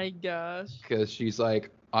 Oh my gosh. Because she's like,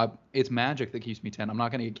 it's magic that keeps me 10. I'm not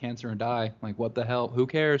going to get cancer and die. Like, what the hell? Who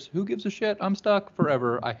cares? Who gives a shit? I'm stuck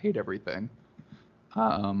forever. I hate everything.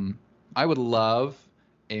 I would love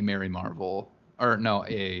a Mary Marvel, or no,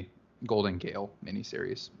 a Golden Gale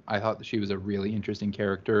miniseries. I thought that she was a really interesting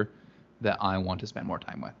character that I want to spend more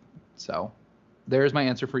time with. So there's my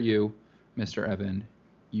answer for you, Mr. Evan.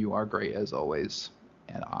 You are great as always,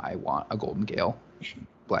 and I want a Golden Gale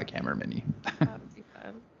Black Hammer mini. That would be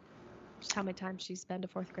fun. Just how many times she's been to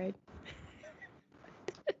 4th grade.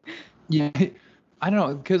 Yeah, I don't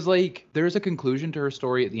know, because like there's a conclusion to her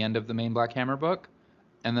story at the end of the main Black Hammer book,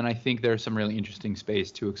 and then I think there's some really interesting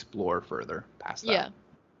space to explore further past that. Yeah.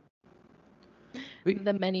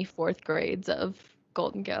 The many 4th grades of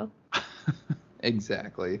Golden Gale.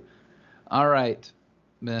 Exactly. All right,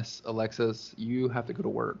 Miss Alexis, you have to go to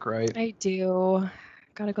work, right? I do.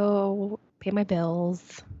 Gotta go pay my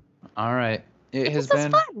bills. All right. This was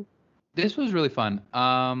fun. This was really fun.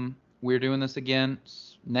 We're doing this again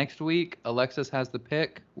next week. Alexis has the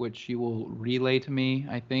pick, which she will relay to me,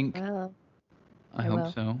 I think. I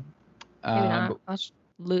hope so. Maybe not. I'll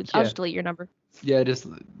just delete your number. Yeah, just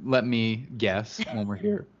let me guess when we're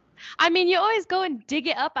here. I mean, you always go and dig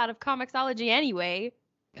it up out of Comixology anyway.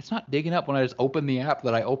 It's not digging up when I just open the app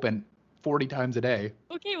that I open 40 times a day.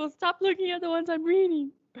 Okay, well, stop looking at the ones I'm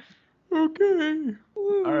reading. Okay.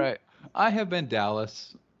 All right. I have been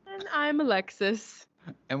Dallas. And I'm Alexis.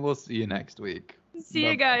 And we'll see you next week. See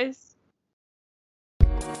you guys.